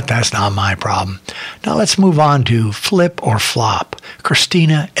 But that's not my problem. Now let's move on to Flip or Flop.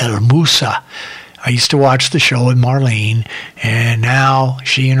 Christina El-Moussa. I used to watch the show with Marlene, and now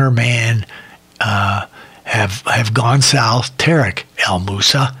she and her man have gone south, Tarek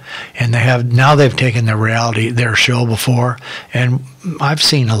El-Moussa, and they've taken their show before, and I've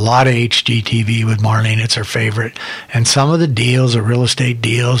seen a lot of HGTV with Marlene. It's her favorite, and some of the deals, the real estate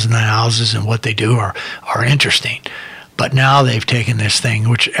deals and the houses and what they do are interesting. But now they've taken this thing,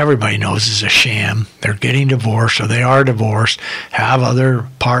 which everybody knows is a sham. They're getting divorced, or they are divorced, have other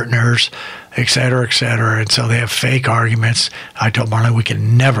partners, et cetera, and so they have fake arguments. I told Marlene we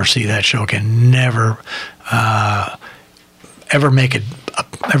can never see that show, can never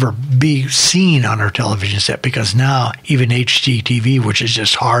ever be seen on our television set, because now even HGTV, which is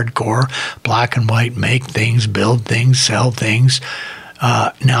just hardcore, black and white, make things, build things, sell things,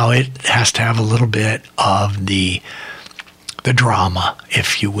 now it has to have a little bit of the drama,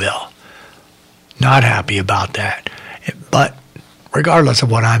 if you will. Not happy about that. But regardless of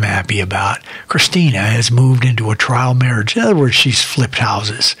what I'm happy about, Christina has moved into a trial marriage. In other words, she's flipped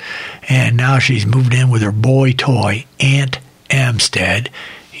houses. And now she's moved in with her boy toy, Aunt Amstead.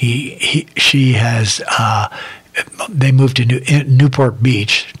 They moved to Newport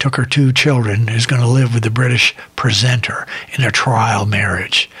Beach, took her 2 children, is going to live with the British presenter in a trial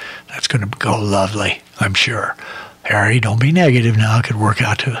marriage. That's going to go lovely, I'm sure. Harry, don't be negative now. It could work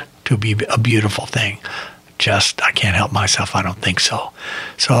out to be a beautiful thing. I can't help myself. I don't think so.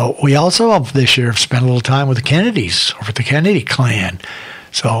 So we also this year have spent a little time with the Kennedys, or with the Kennedy clan.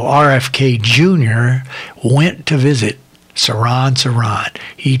 So RFK Jr. went to visit Saran.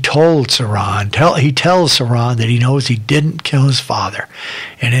 He told he tells Saran that he knows he didn't kill his father.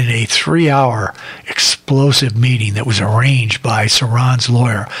 And in a 3-hour explosive meeting that was arranged by Saran's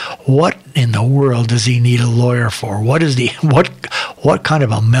lawyer, what in the world does he need a lawyer for? What kind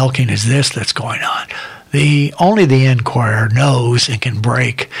of a milking is this that's going on? Only the Enquirer knows and can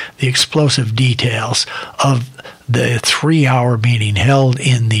break the explosive details of the 3-hour meeting held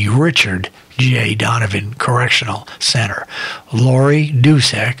in the Richard J. Donovan Correctional Center. Lori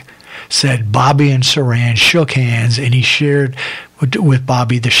Dusek said Bobby and Saran shook hands, and he shared with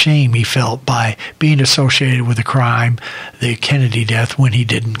Bobby the shame he felt by being associated with the crime, the Kennedy death, when he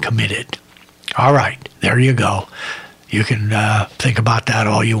didn't commit it. All right, there you go. You can think about that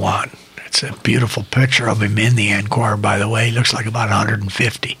all you want. It's a beautiful picture of him in the Enquirer, by the way. He looks like about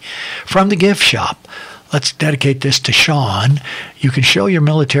 150. From the gift shop, let's dedicate this to Sean. You can show your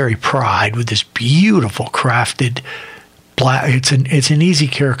military pride with this beautiful crafted black. It's an easy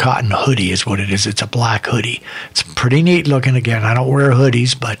care cotton hoodie is what it is. It's a black hoodie. It's pretty neat looking. Again, I don't wear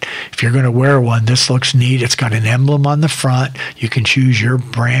hoodies, but if you're going to wear one, this looks neat. It's got an emblem on the front. You can choose your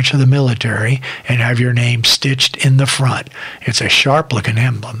branch of the military and have your name stitched in the front. It's a sharp looking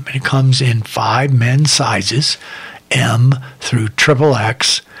emblem. And it comes in 5 men's sizes, M through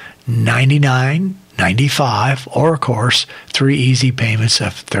XXX, $99, $95, or of course 3 easy payments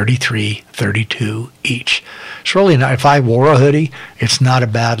of $33, $32 each. It's really not. If I wore a hoodie, it's not a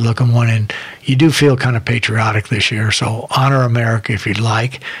bad looking one, and you do feel kind of patriotic this year. So honor America if you'd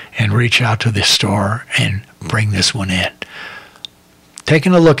like, and reach out to this store and bring this one in.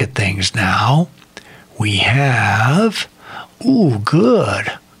 Taking a look at things now, we have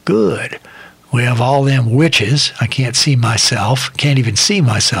good. We have all them witches. I can't even see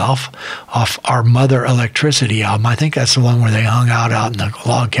myself off our Mother Electricity album. I think that's the one where they hung out in the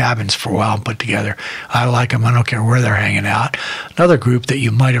log cabins for a while and put together. I like them. I don't care where they're hanging out. Another group that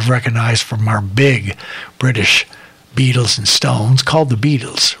you might have recognized from our big British Beatles and Stones, called the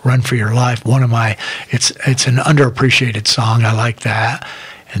Beatles, Run for Your Life. It's an underappreciated song. I like that.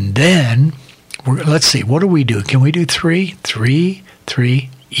 And then, let's see, what do we do? Can we do 3? 3?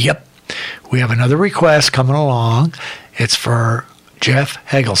 Yep. We have another request coming along. It's for Jeff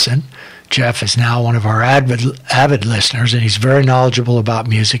Hegelson. Jeff is now one of our avid listeners, and he's very knowledgeable about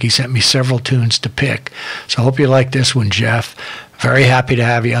music. He sent me several tunes to pick. So I hope you like this one, Jeff. Very happy to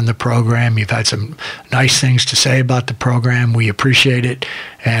have you on the program. You've had some nice things to say about the program. We appreciate it,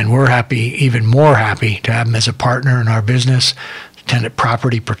 and we're happy, even more happy, to have him as a partner in our business, Tenant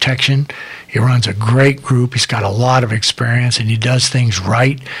Property Protection. He runs a great group. He's got a lot of experience, and he does things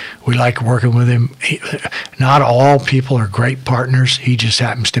right. We like working with him. Not all people are great partners. He just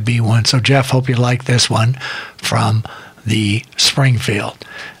happens to be one. So, Jeff, hope you like this one from the Springfield.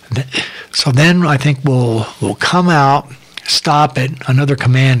 So then I think we'll come out, stop it. Another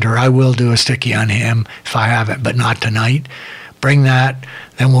Commander, I will do a sticky on him if I have it, but not tonight. Bring that.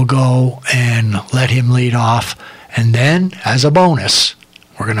 Then we'll go and let him lead off. And then, as a bonus,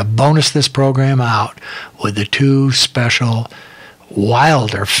 we're going to bonus this program out with the two special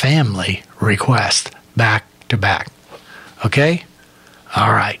Wilder family requests back to back. Okay?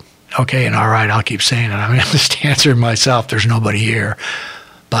 All right. Okay, and all right, I'll keep saying it. I'm just answering myself. There's nobody here.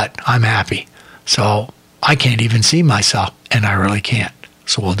 But I'm happy. So I can't even see myself, and I really can't.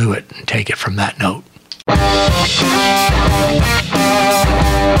 So we'll do it and take it from that note.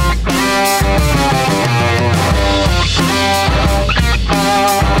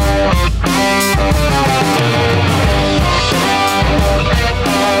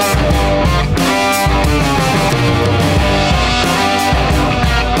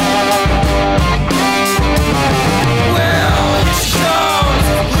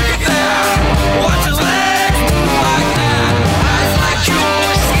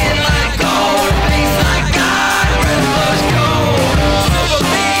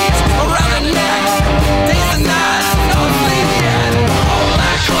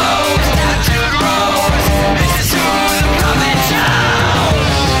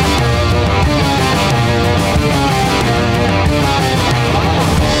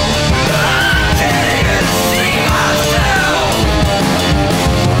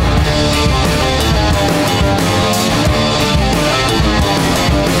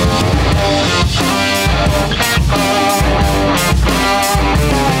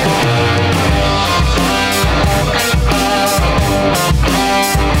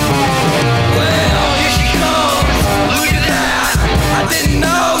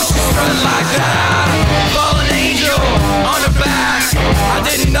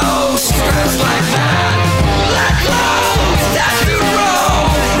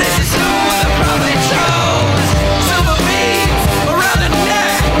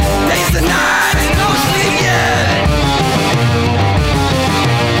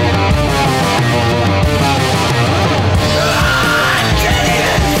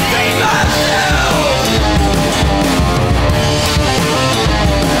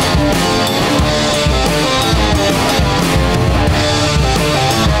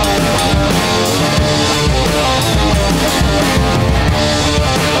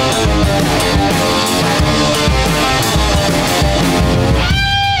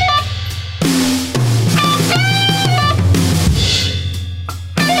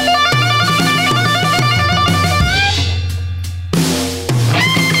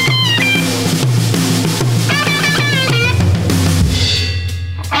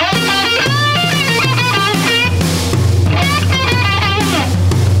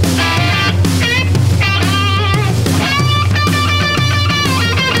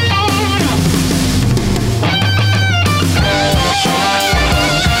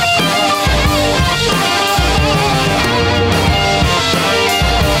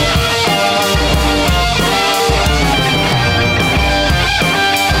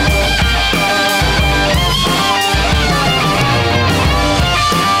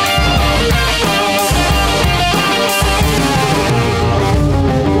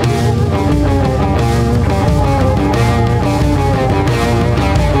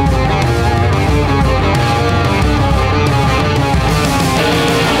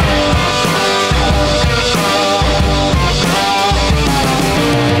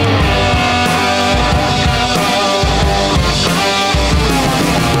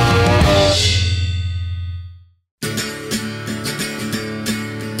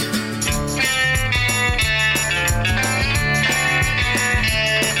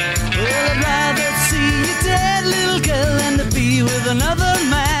 another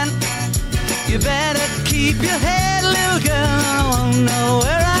man. You better keep your head, little girl, I won't know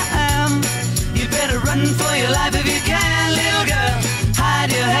where I am. You better run for your life if you can, little girl.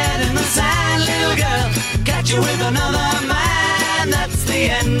 Hide your head in the sand, little girl. Catch you with another man, that's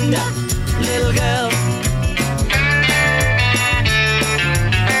the end, little girl.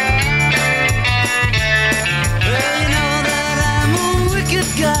 Well, you know that I'm a wicked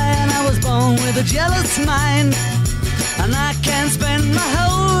guy, and I was born jealous mind. And I can't spend my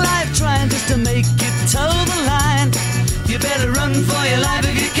whole life trying just to make it toe the line. You better run for your life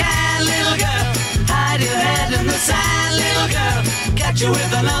if you can, little girl. Hide your head in the sand, little girl. Catch you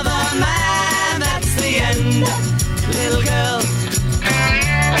with another man, that's the end, little girl.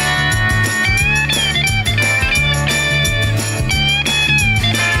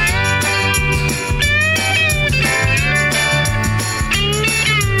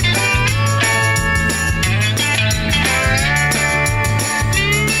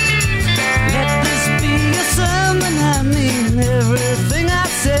 Everything I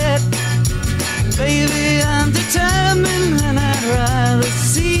said, baby, I'm determined and I'd rather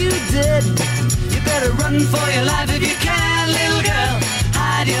see you dead. You better run for your life if you can, little girl.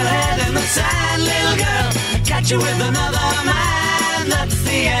 Hide your head in the sand, little girl. I catch you with another man, that's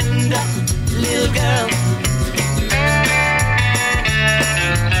the end, little girl.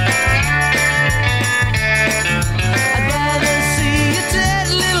 I'd rather see you dead,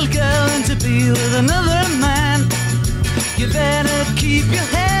 little girl, than to be with another man. You better keep your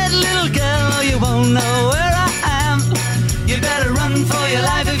head, little girl, or you won't know where I am. You better run for your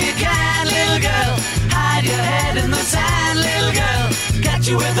life if you can, little girl. Hide your head in the sand, little girl. Catch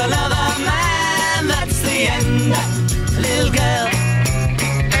you with another man, that's the end, little girl.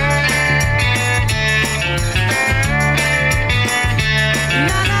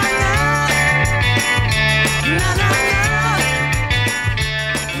 Na na na, na na na.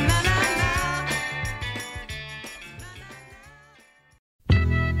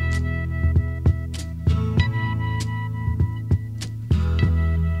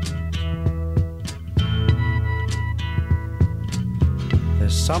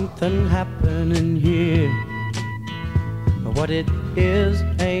 Something happening here. What it is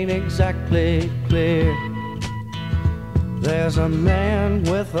ain't exactly clear. There's a man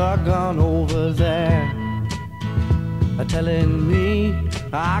with a gun over there, telling me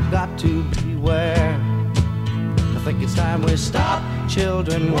I got to beware. I think it's time we stop.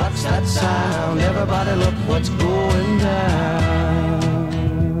 Children, what's that sound? Everybody look what's going down.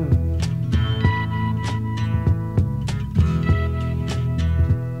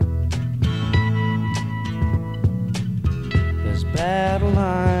 Battle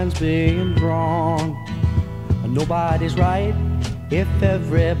lines being drawn. Nobody's right if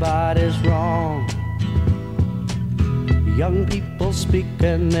everybody's wrong. Young people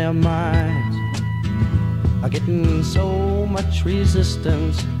speaking their minds are getting so much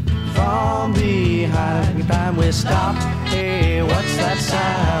resistance from behind. Time we stop. Hey, what's that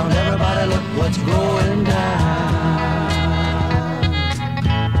sound? Everybody look what's going down.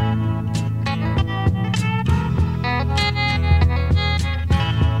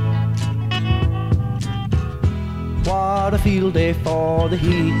 What a field day for the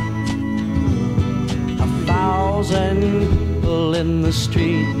heat. 1,000 people in the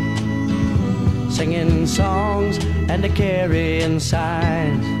street, singing songs and carrying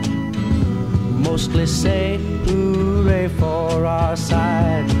signs. Mostly say hooray for our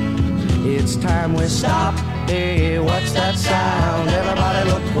side. It's time we stop. Hey, what's that sound? Everybody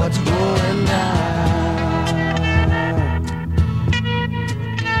look what's going down.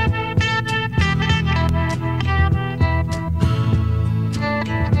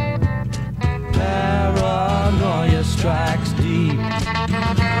 Paranoia strikes deep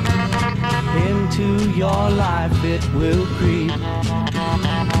into your life, it will creep.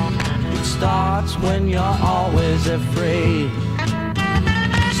 It starts when you're always afraid.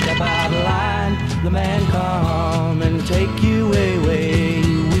 Step out of line, the man come and take you away.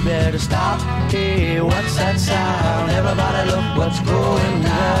 We better stop. Hey, what's that sound? Everybody look what's going. We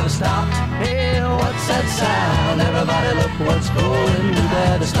better stop. Hey, what's that sound? Everybody look what's going. We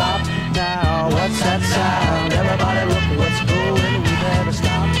better stop now. What's that sound? Everybody look what's going. We better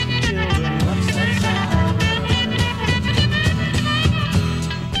stop. Children, what's that sound?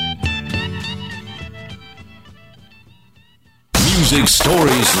 Music,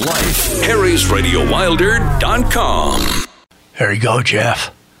 stories, life. HarrysRadioWilder.com. There you go,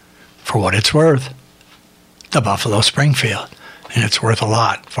 Jeff. For what it's worth, the Buffalo Springfield. And it's worth a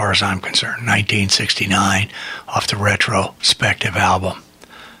lot, as far as I'm concerned. 1969, off the retrospective album.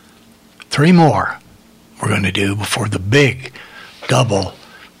 3 more we're going to do before the big double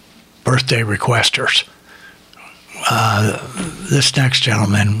birthday requesters. This next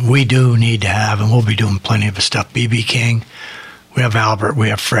gentleman, we do need to have, and we'll be doing plenty of his stuff, B.B. King. We have Albert, we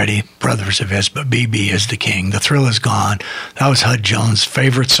have Freddie, brothers of his, but B.B. is the king. The Thrill Is Gone. That was Hud Jones'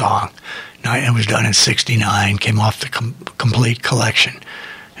 favorite song. It was done in 69, came off the complete collection.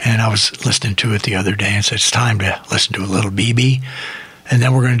 And I was listening to it the other day and said, it's time to listen to a little B.B. And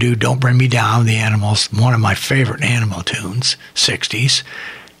then we're going to do Don't Bring Me Down, the Animals, one of my favorite Animal tunes, 60s.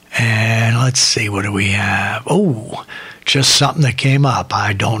 And let's see, what do we have? Oh, just something that came up.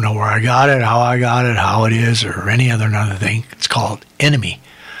 I don't know where I got it, how it is, or any other thing. It's called Enemy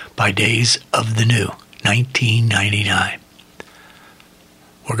by Days of the New, 1999.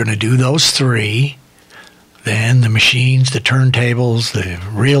 We're going to do those three. Then the machines, the turntables, the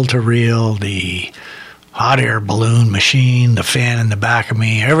reel-to-reel, the hot air balloon machine, the fan in the back of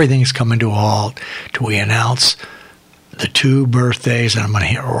me, everything's coming to a halt till we announce the 2 birthdays, and I'm going to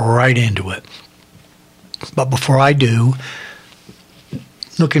hit right into it. But before I do,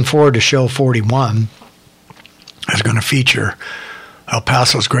 looking forward to show 41 is going to feature El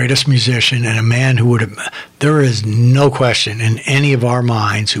Paso's greatest musician and a man who would have, there is no question in any of our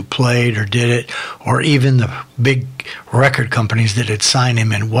minds who played or did it, or even the big record companies that had signed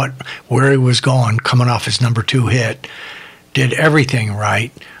him and where he was going, coming off his number 2 hit, did everything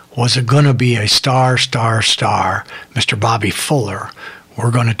right, was it going to be a star, Mr. Bobby Fuller.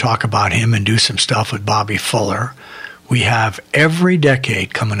 We're going to talk about him and do some stuff with Bobby Fuller. We have every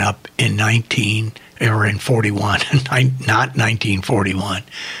decade coming up in 41, not 1941.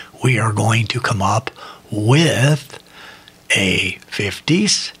 We are going to come up with a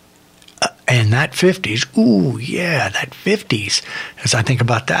 50s, and that 50s, ooh, yeah, that 50s. As I think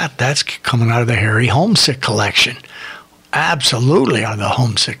about that, that's coming out of the Harry Homesick collection. Absolutely out of the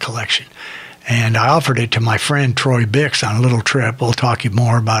Homesick collection. And I offered it to my friend Troy Bix on a little trip. We'll talk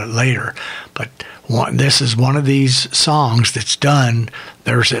more about it later. But this is one of these songs that's done.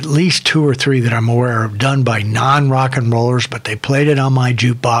 There's at least 2 or 3 that I'm aware of done by non-rock and rollers, but they played it on my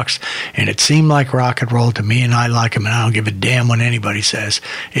jukebox, and it seemed like rock and roll to me, and I like them, and I don't give a damn what anybody says.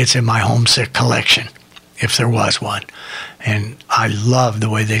 It's in my Homesick collection, if there was one. And I love the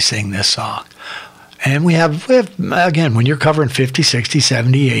way they sing this song. And we have, again, when you're covering 50, 60,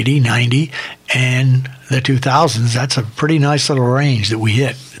 70, 80, 90, and the 2000s, that's a pretty nice little range that we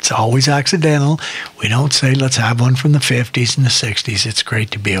hit. It's always accidental. We don't say, let's have one from the 50s and the 60s. It's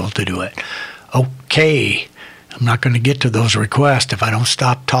great to be able to do it. Okay, I'm not going to get to those requests if I don't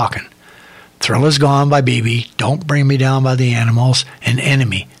stop talking. Thrill Is Gone by BB, Don't Bring Me Down by the Animals, and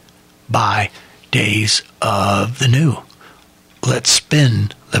Enemy by Days of the New. Let's spin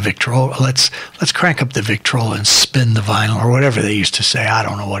the Victrola. Let's crank up the Victrola and spin the vinyl, or whatever they used to say. I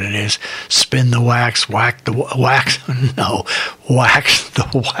don't know what it is. Spin the wax, whack the wax. No, wax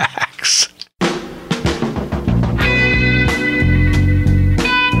the wax.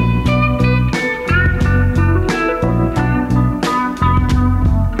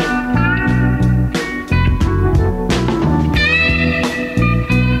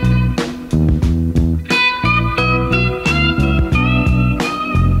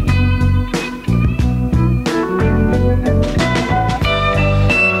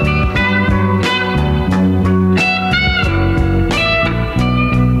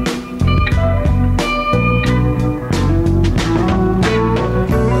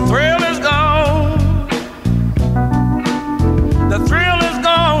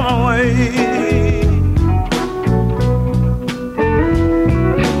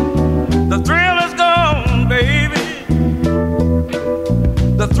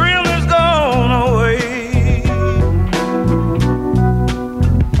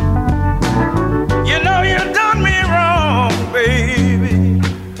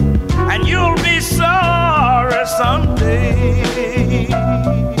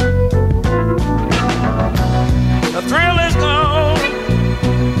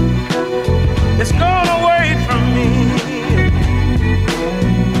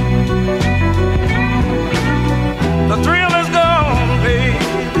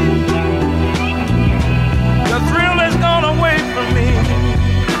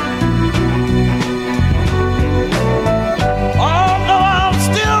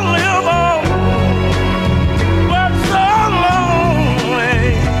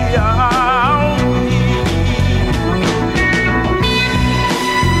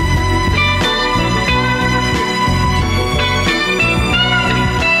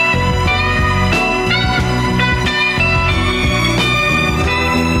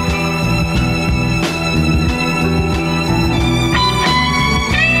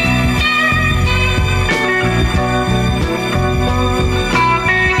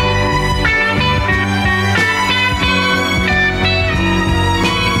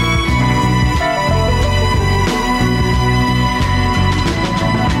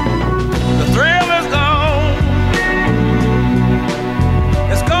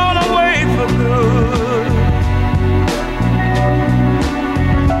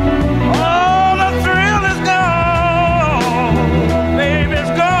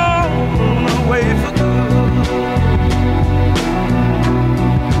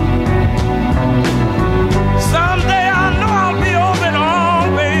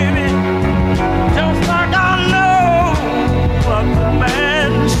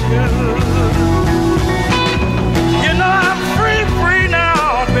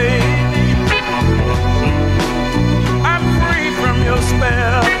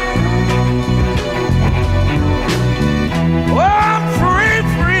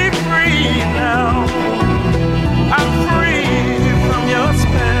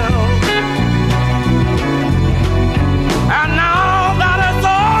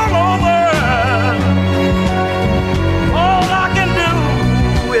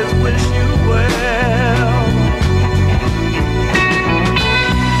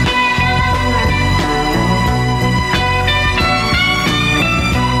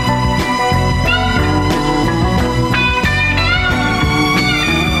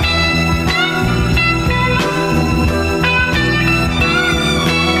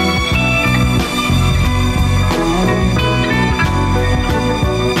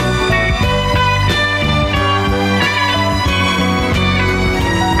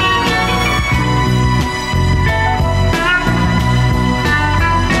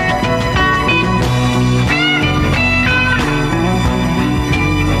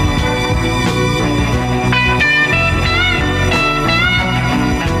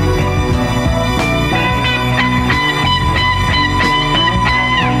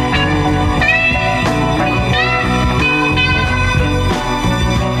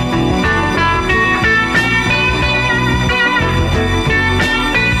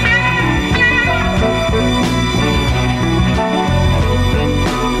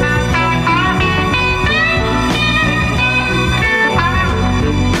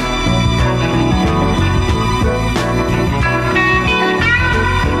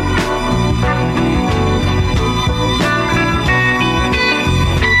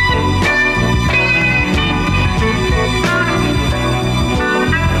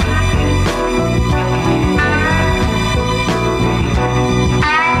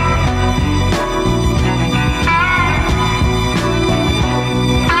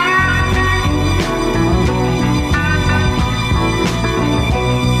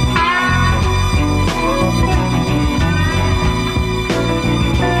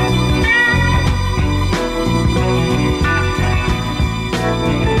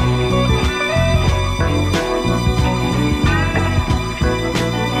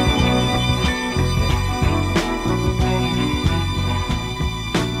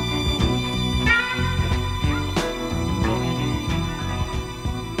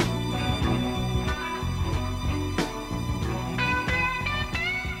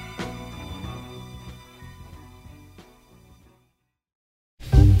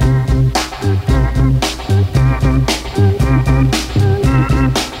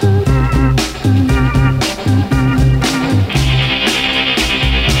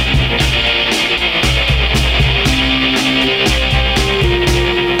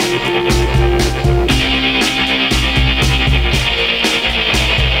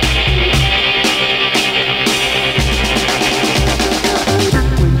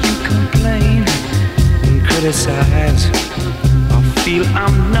 criticize. I feel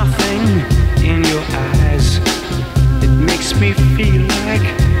I'm nothing in your eyes. It makes me feel like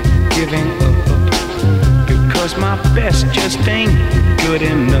giving up, because my best just ain't good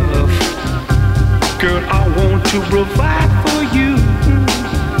enough. Girl, I want to provide for you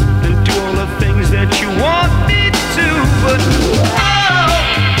and do all the things that you want me to, but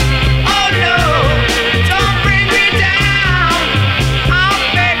oh no, don't bring me down. I'm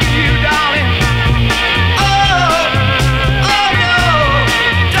begging you, darling. Oh no,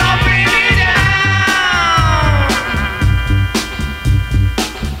 don't bring me down.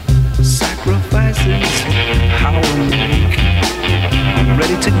 Sacrifices how I make. I'm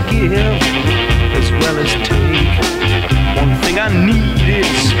ready to give as well as take. One thing I need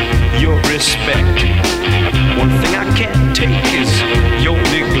is your respect. One thing I can't take is your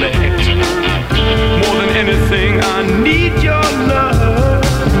neglect. More than anything, I need your love.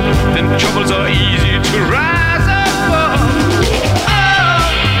 Then troubles are easy to rise above.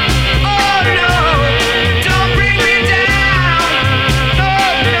 Oh no, don't bring me down. No.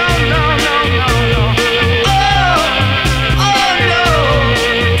 Oh no,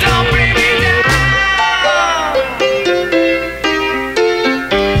 don't bring me down.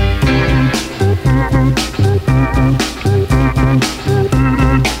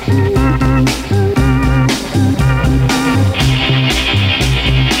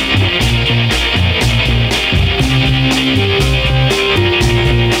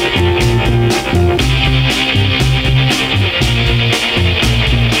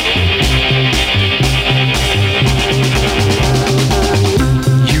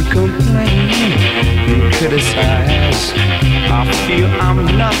 You complain and criticize. I feel I'm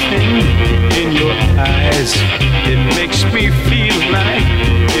nothing in your eyes. It makes me feel like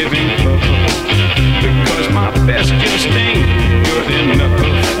giving up, because my best just ain't good enough.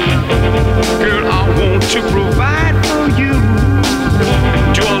 Girl, I want to provide for you,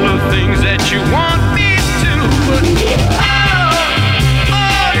 do all the things that you want me to, but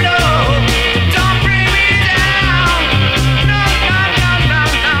oh no, don't bring me down.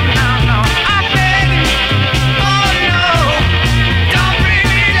 No. I beg you. Oh no, don't bring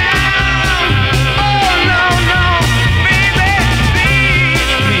me down. Oh no, baby,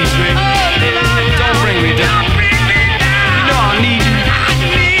 please, baby. Oh no, don't bring me down. You know I need you.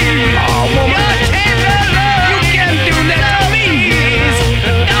 Oh woman, your tender love, you can do that to me.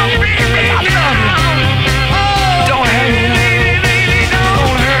 Don't bring me down. Don't hurt me.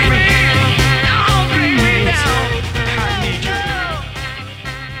 Don't hurt me. Don't bring me down. I need you.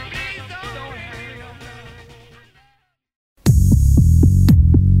 Please don't hurt me.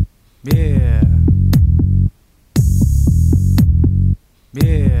 Yeah.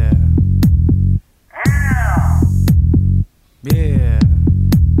 Yeah. Yeah.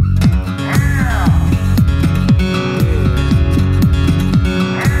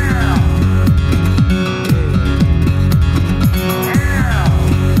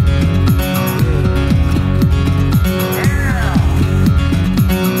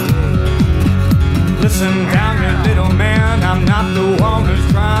 Listen down, you little man, I'm not the one who's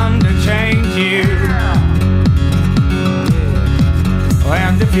trying to change you.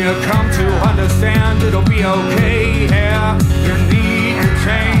 And if you come to understand, it'll be okay, yeah. You need to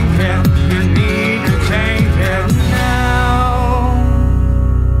change it, you need to change it now.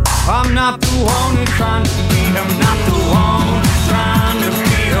 I'm not the one who's trying to be, I'm not the one who's trying to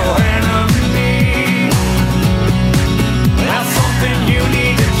be your enemy. That's something you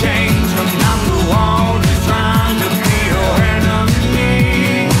need to change, I'm not the one who's trying to be your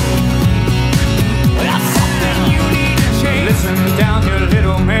enemy. That's something you need to change. Listen down, you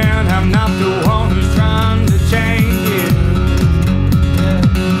little man, I'm not the one who's trying to change you.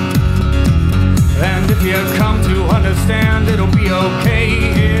 And if you come to understand, it'll be okay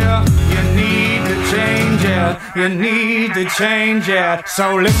here. You need to change it, you need to change it.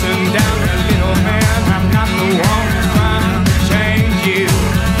 So listen down, you little man, I'm not the one who's trying to change you.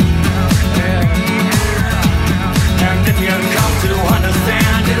 And if you come to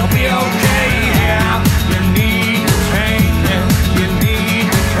understand, it'll be okay, yeah. You need to change it, you need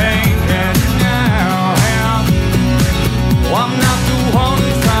to change it now, yeah. Well, I'm not the one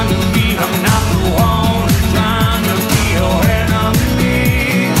who's trying to be, I'm not the one who's trying to be your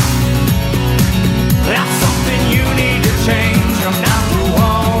enemy. That's something you need to change, I'm not the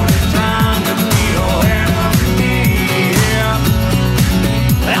one who's trying to be your enemy.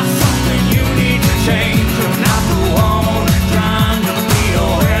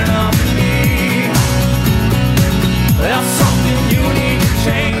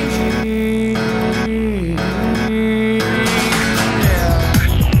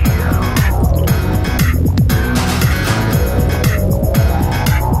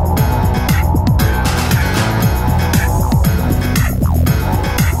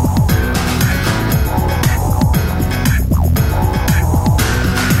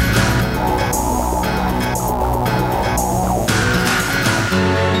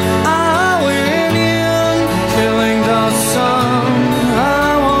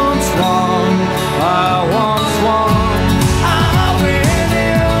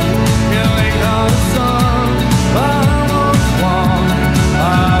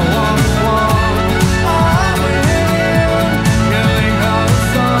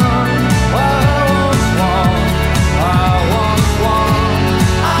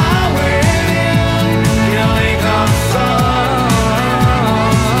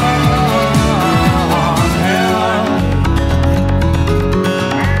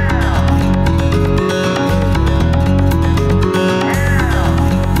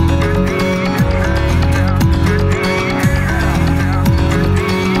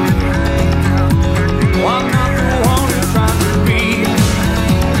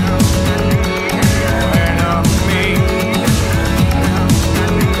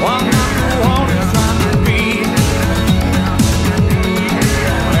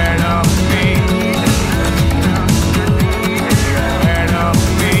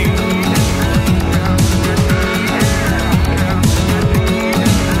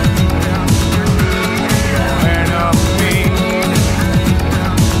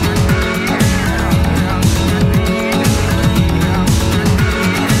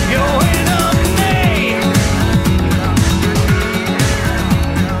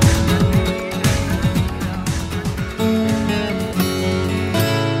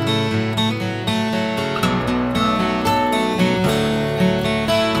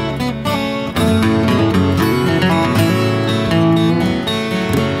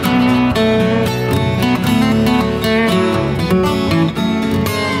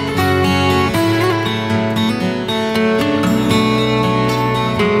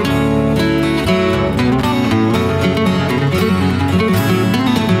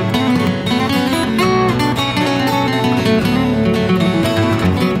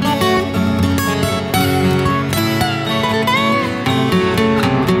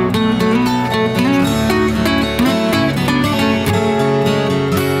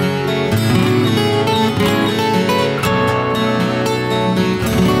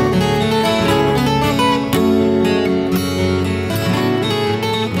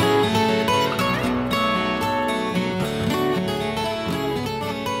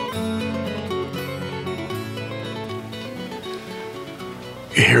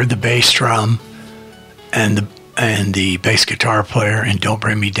 you hear the bass drum and the bass guitar player and Don't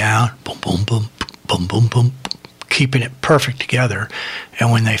Bring Me Down, boom, boom, boom, boom, boom, boom, keeping it perfect together.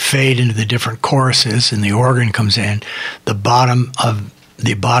 And when they fade into the different choruses and the organ comes in, the bottom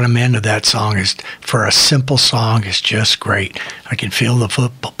end of that song is, for a simple song, is just great. I can feel the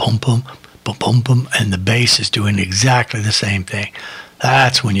foot, boom, boom, boom, boom, boom, boom, and the bass is doing exactly the same thing.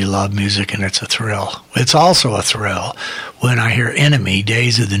 That's when you love music, and it's a thrill. It's also a thrill when I hear Enemy,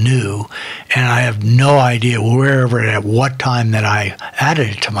 Days of the New, and I have no idea wherever at what time that I added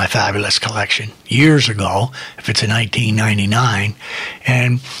it to my fabulous collection years ago, if it's in 1999,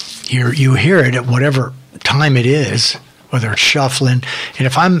 and you hear it at whatever time it is, whether it's shuffling. And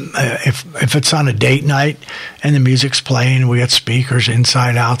if if it's on a date night and the music's playing, we got speakers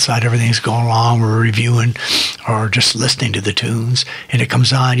inside, outside, everything's going along, we're reviewing or just listening to the tunes, and it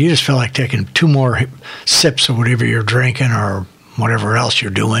comes on, you just feel like taking 2 more sips of whatever you're drinking or whatever else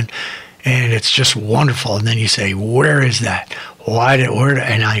you're doing, and it's just wonderful. And then you say, where is that?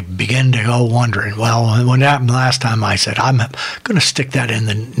 And I begin to go wondering. Well, when that happened last time, I said, I'm going to stick that in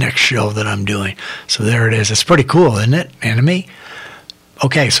the next show that I'm doing. So there it is. It's pretty cool, isn't it? Enemy?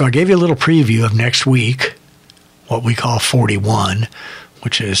 Okay, so I gave you a little preview of next week, what we call 41,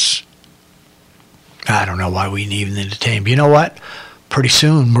 which is, I don't know why we even entertain, but you know what? Pretty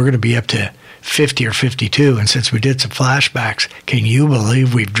soon we're going to be up to 50 or 52, and since we did some flashbacks, can you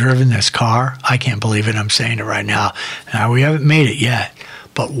believe we've driven this car? I can't believe it. I'm saying it right now. Now, we haven't made it yet,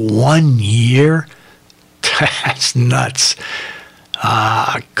 but 1 year? That's nuts.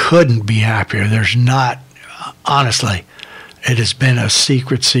 I couldn't be happier. There's not, honestly, it has been a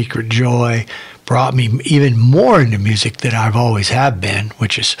secret joy. Brought me even more into music than I've always have been,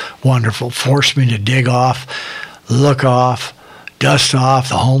 which is wonderful. Forced me to dig off, look off, dust off,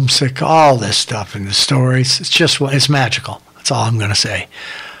 the homesick, all this stuff and the stories. It's magical. That's all I'm going to say.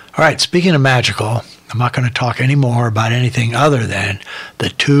 All right, speaking of magical, I'm not going to talk anymore about anything other than the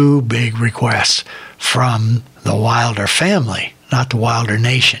 2 big requests from the Wilder family, not the Wilder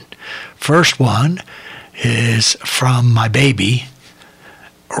Nation. First one is from my baby,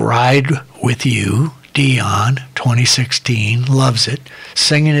 Ride With You, Dion, 2016, loves it,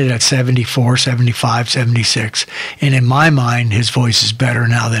 singing it at 74, 75, 76, and in my mind, his voice is better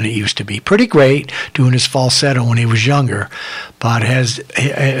now than it used to be. Pretty great doing his falsetto when he was younger, but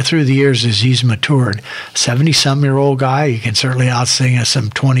through the years as he's matured, 70-some-year-old guy, he can certainly outsing some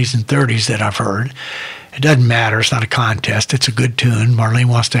 20s and 30s that I've heard. It doesn't matter, it's not a contest, it's a good tune. Marlene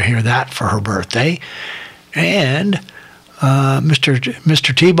wants to hear that for her birthday, and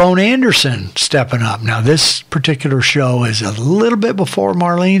Mr. T-Bone Anderson stepping up. Now, this particular show is a little bit before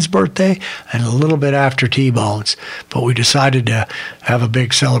Marlene's birthday and a little bit after T-Bone's, but we decided to have a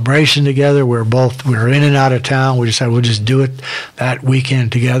big celebration together. We were in and out of town. We decided we'll just do it that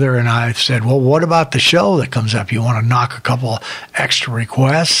weekend together, and I said, well, what about the show that comes up? You want to knock a couple extra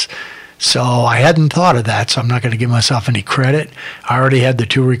requests? So I hadn't thought of that, so I'm not going to give myself any credit. I already had the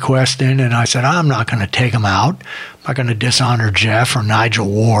 2 requests in, and I said, I'm not going to take them out. I'm not going to dishonor Jeff or Nigel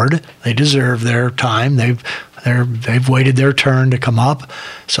Ward. They deserve their time. They've waited their turn to come up,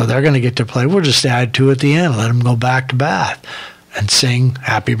 so they're going to get to play. We'll just add 2 at the end, let them go back to back and sing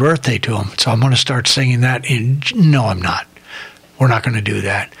happy birthday to them. So I'm going to start singing that no, I'm not. We're not going to do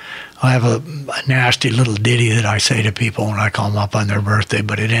that. I have a nasty little ditty that I say to people when I call them up on their birthday,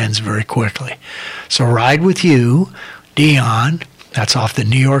 but it ends very quickly. So Ride With You, Dion, that's off the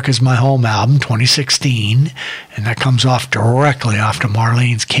New York Is My Home album, 2016, and that comes off directly after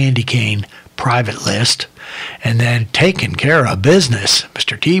Marlene's Candy Cane private list. And then Taking Care of Business,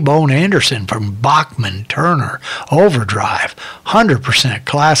 Mr. T-Bone Anderson from Bachman Turner Overdrive, 100%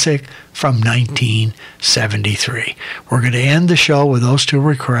 classic from 1973. We're going to end the show with those 2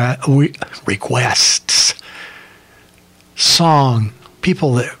 requests. Songs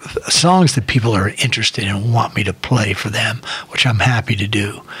that people are interested in and want me to play for them, which I'm happy to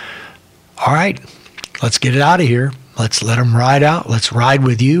do. All right, let's get it out of here. Let's let them ride out. Let's ride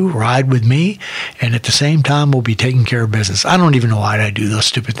with you, ride with me, and at the same time, we'll be taking care of business. I don't even know why I do those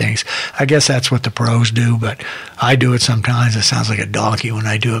stupid things. I guess that's what the pros do, but I do it sometimes. It sounds like a donkey when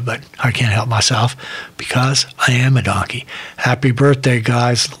I do it, but I can't help myself because I am a donkey. Happy birthday,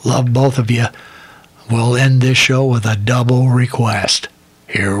 guys. Love both of you. We'll end this show with a double request.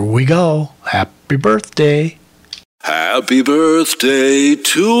 Here we go. Happy birthday. Happy birthday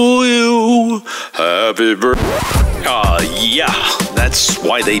to you. Happy birthday. Yeah, that's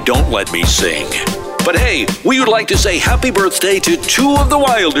why they don't let me sing. But hey, we would like to say happy birthday to 2 of the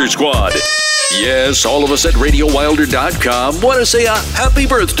Wilder Squad. Yes, all of us at RadioWilder.com want to say a happy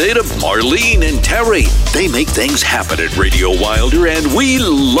birthday to Marlene and Terry. They make things happen at Radio Wilder, and we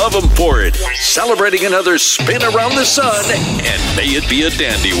love them for it. Celebrating another spin around the sun, and may it be a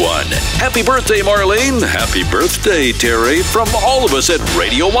dandy one. Happy birthday, Marlene. Happy birthday, Terry, from all of us at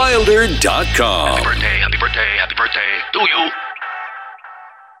RadioWilder.com. Happy birthday, happy birthday, happy birthday to you.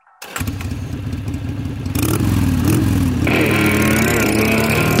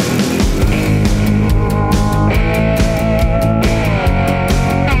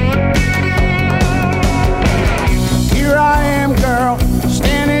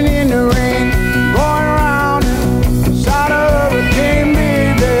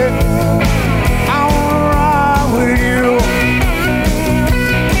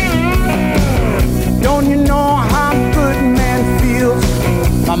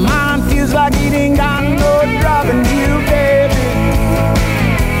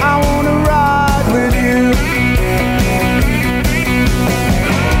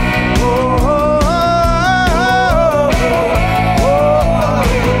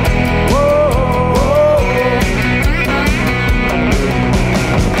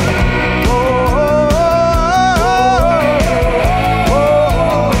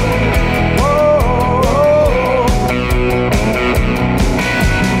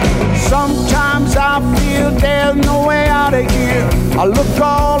 I look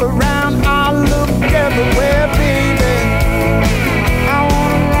all around, I look everywhere, baby. I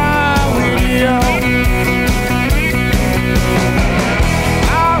wanna ride with you.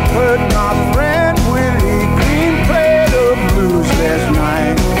 I heard my friend Willie Green play the blues last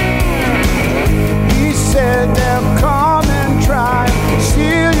night. He said they'll come and try to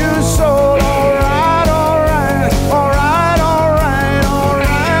steal your soul. Alright, alright, alright, alright,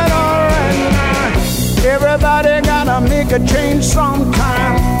 alright, alright. Everybody gotta make a change sometime.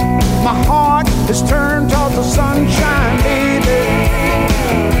 My heart is turned towards the sunshine, baby.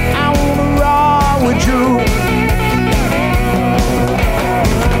 I wanna ride with you.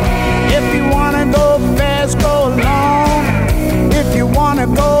 If you wanna go fast, go along. If you wanna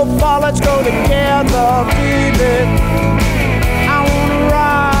go far, let's go together, baby. I wanna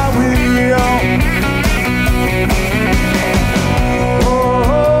ride with you.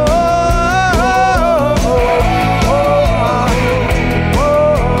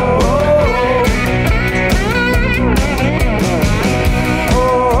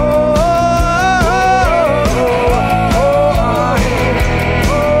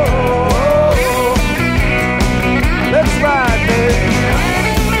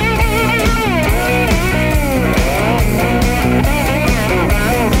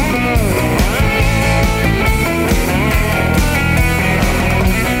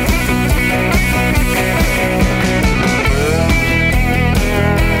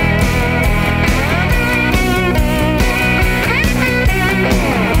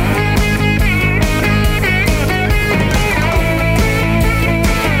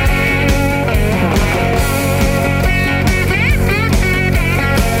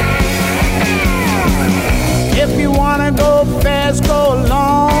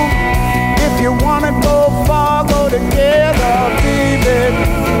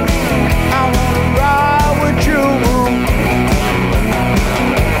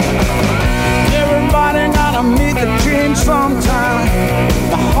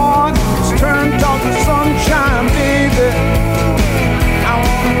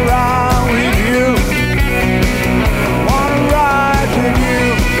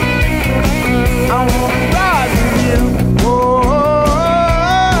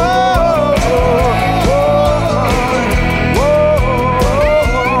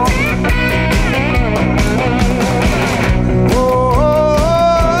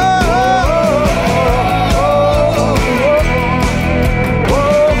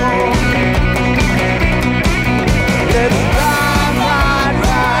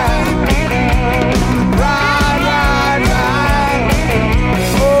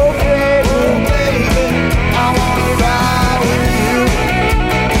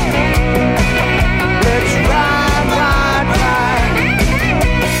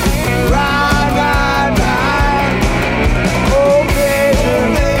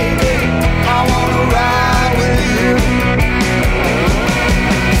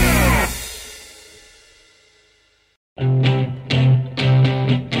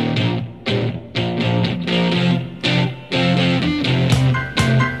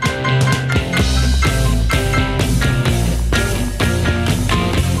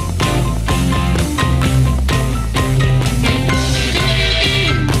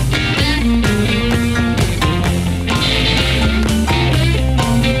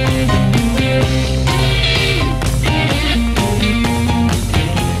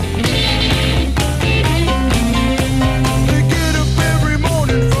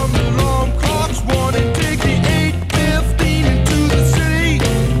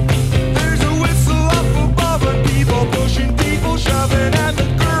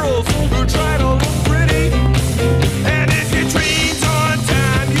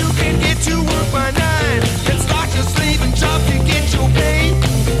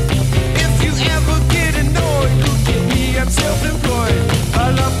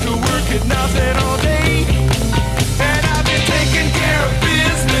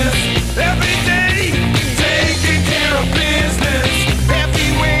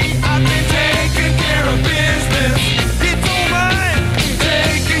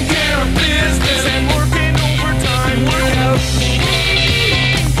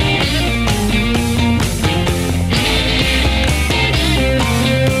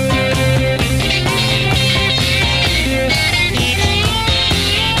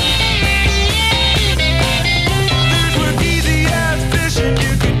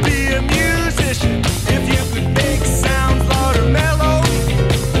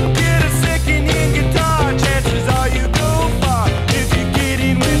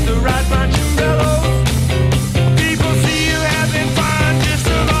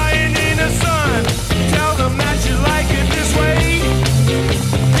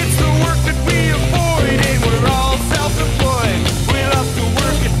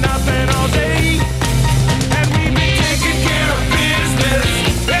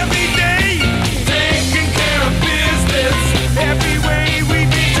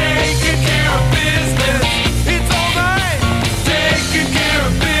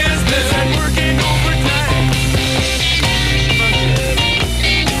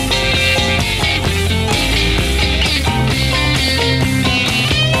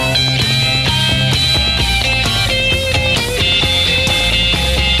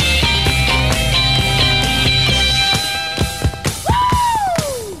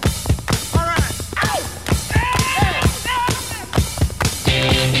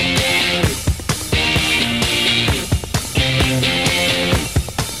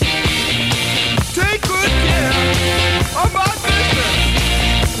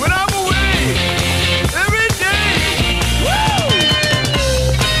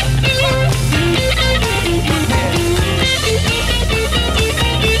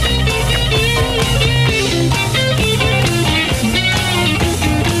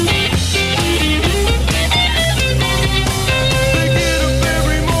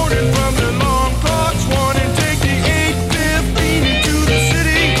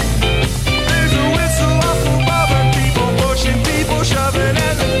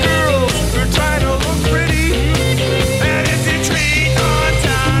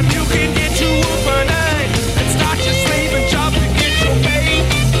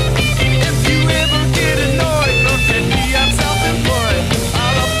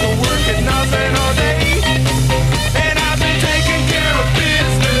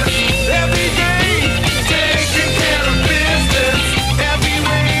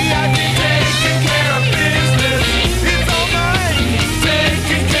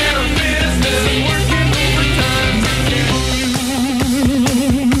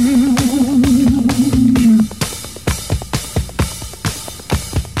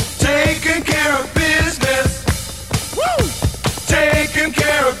 Taking care of business. Woo! Taking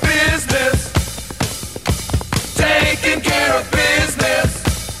care of business. Taking care of business.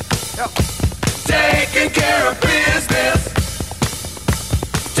 Taking care of business.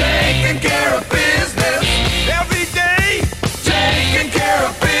 Taking care of business. Every day. Taking care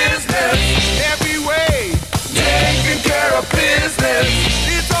of business. Every way. Taking care of business.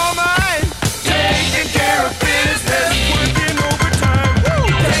 It's all mine. Taking care of business. Working overtime. Woo!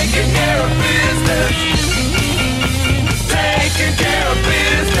 Taking care of business. Taking care of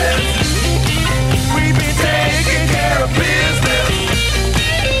business. We've been taking care of business.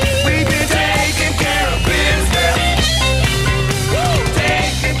 We've been taking care of business. Woo!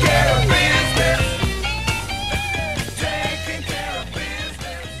 Taking care of business. Taking care of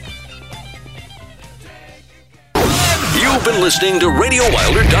business. You've been listening to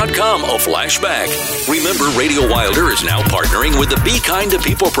RadioWilder.com, a flashback. Remember, Radio Wilder is now partnering with the Be Kind to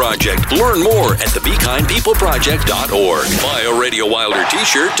People Project. Learn more at thebekindpeopleproject.org. Buy a Radio Wilder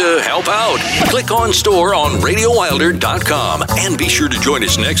t-shirt to help out. Click on store on RadioWilder.com. And be sure to join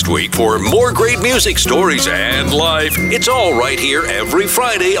us next week for more great music, stories, and life. It's all right here every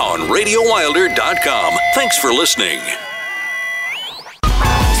Friday on RadioWilder.com. Thanks for listening.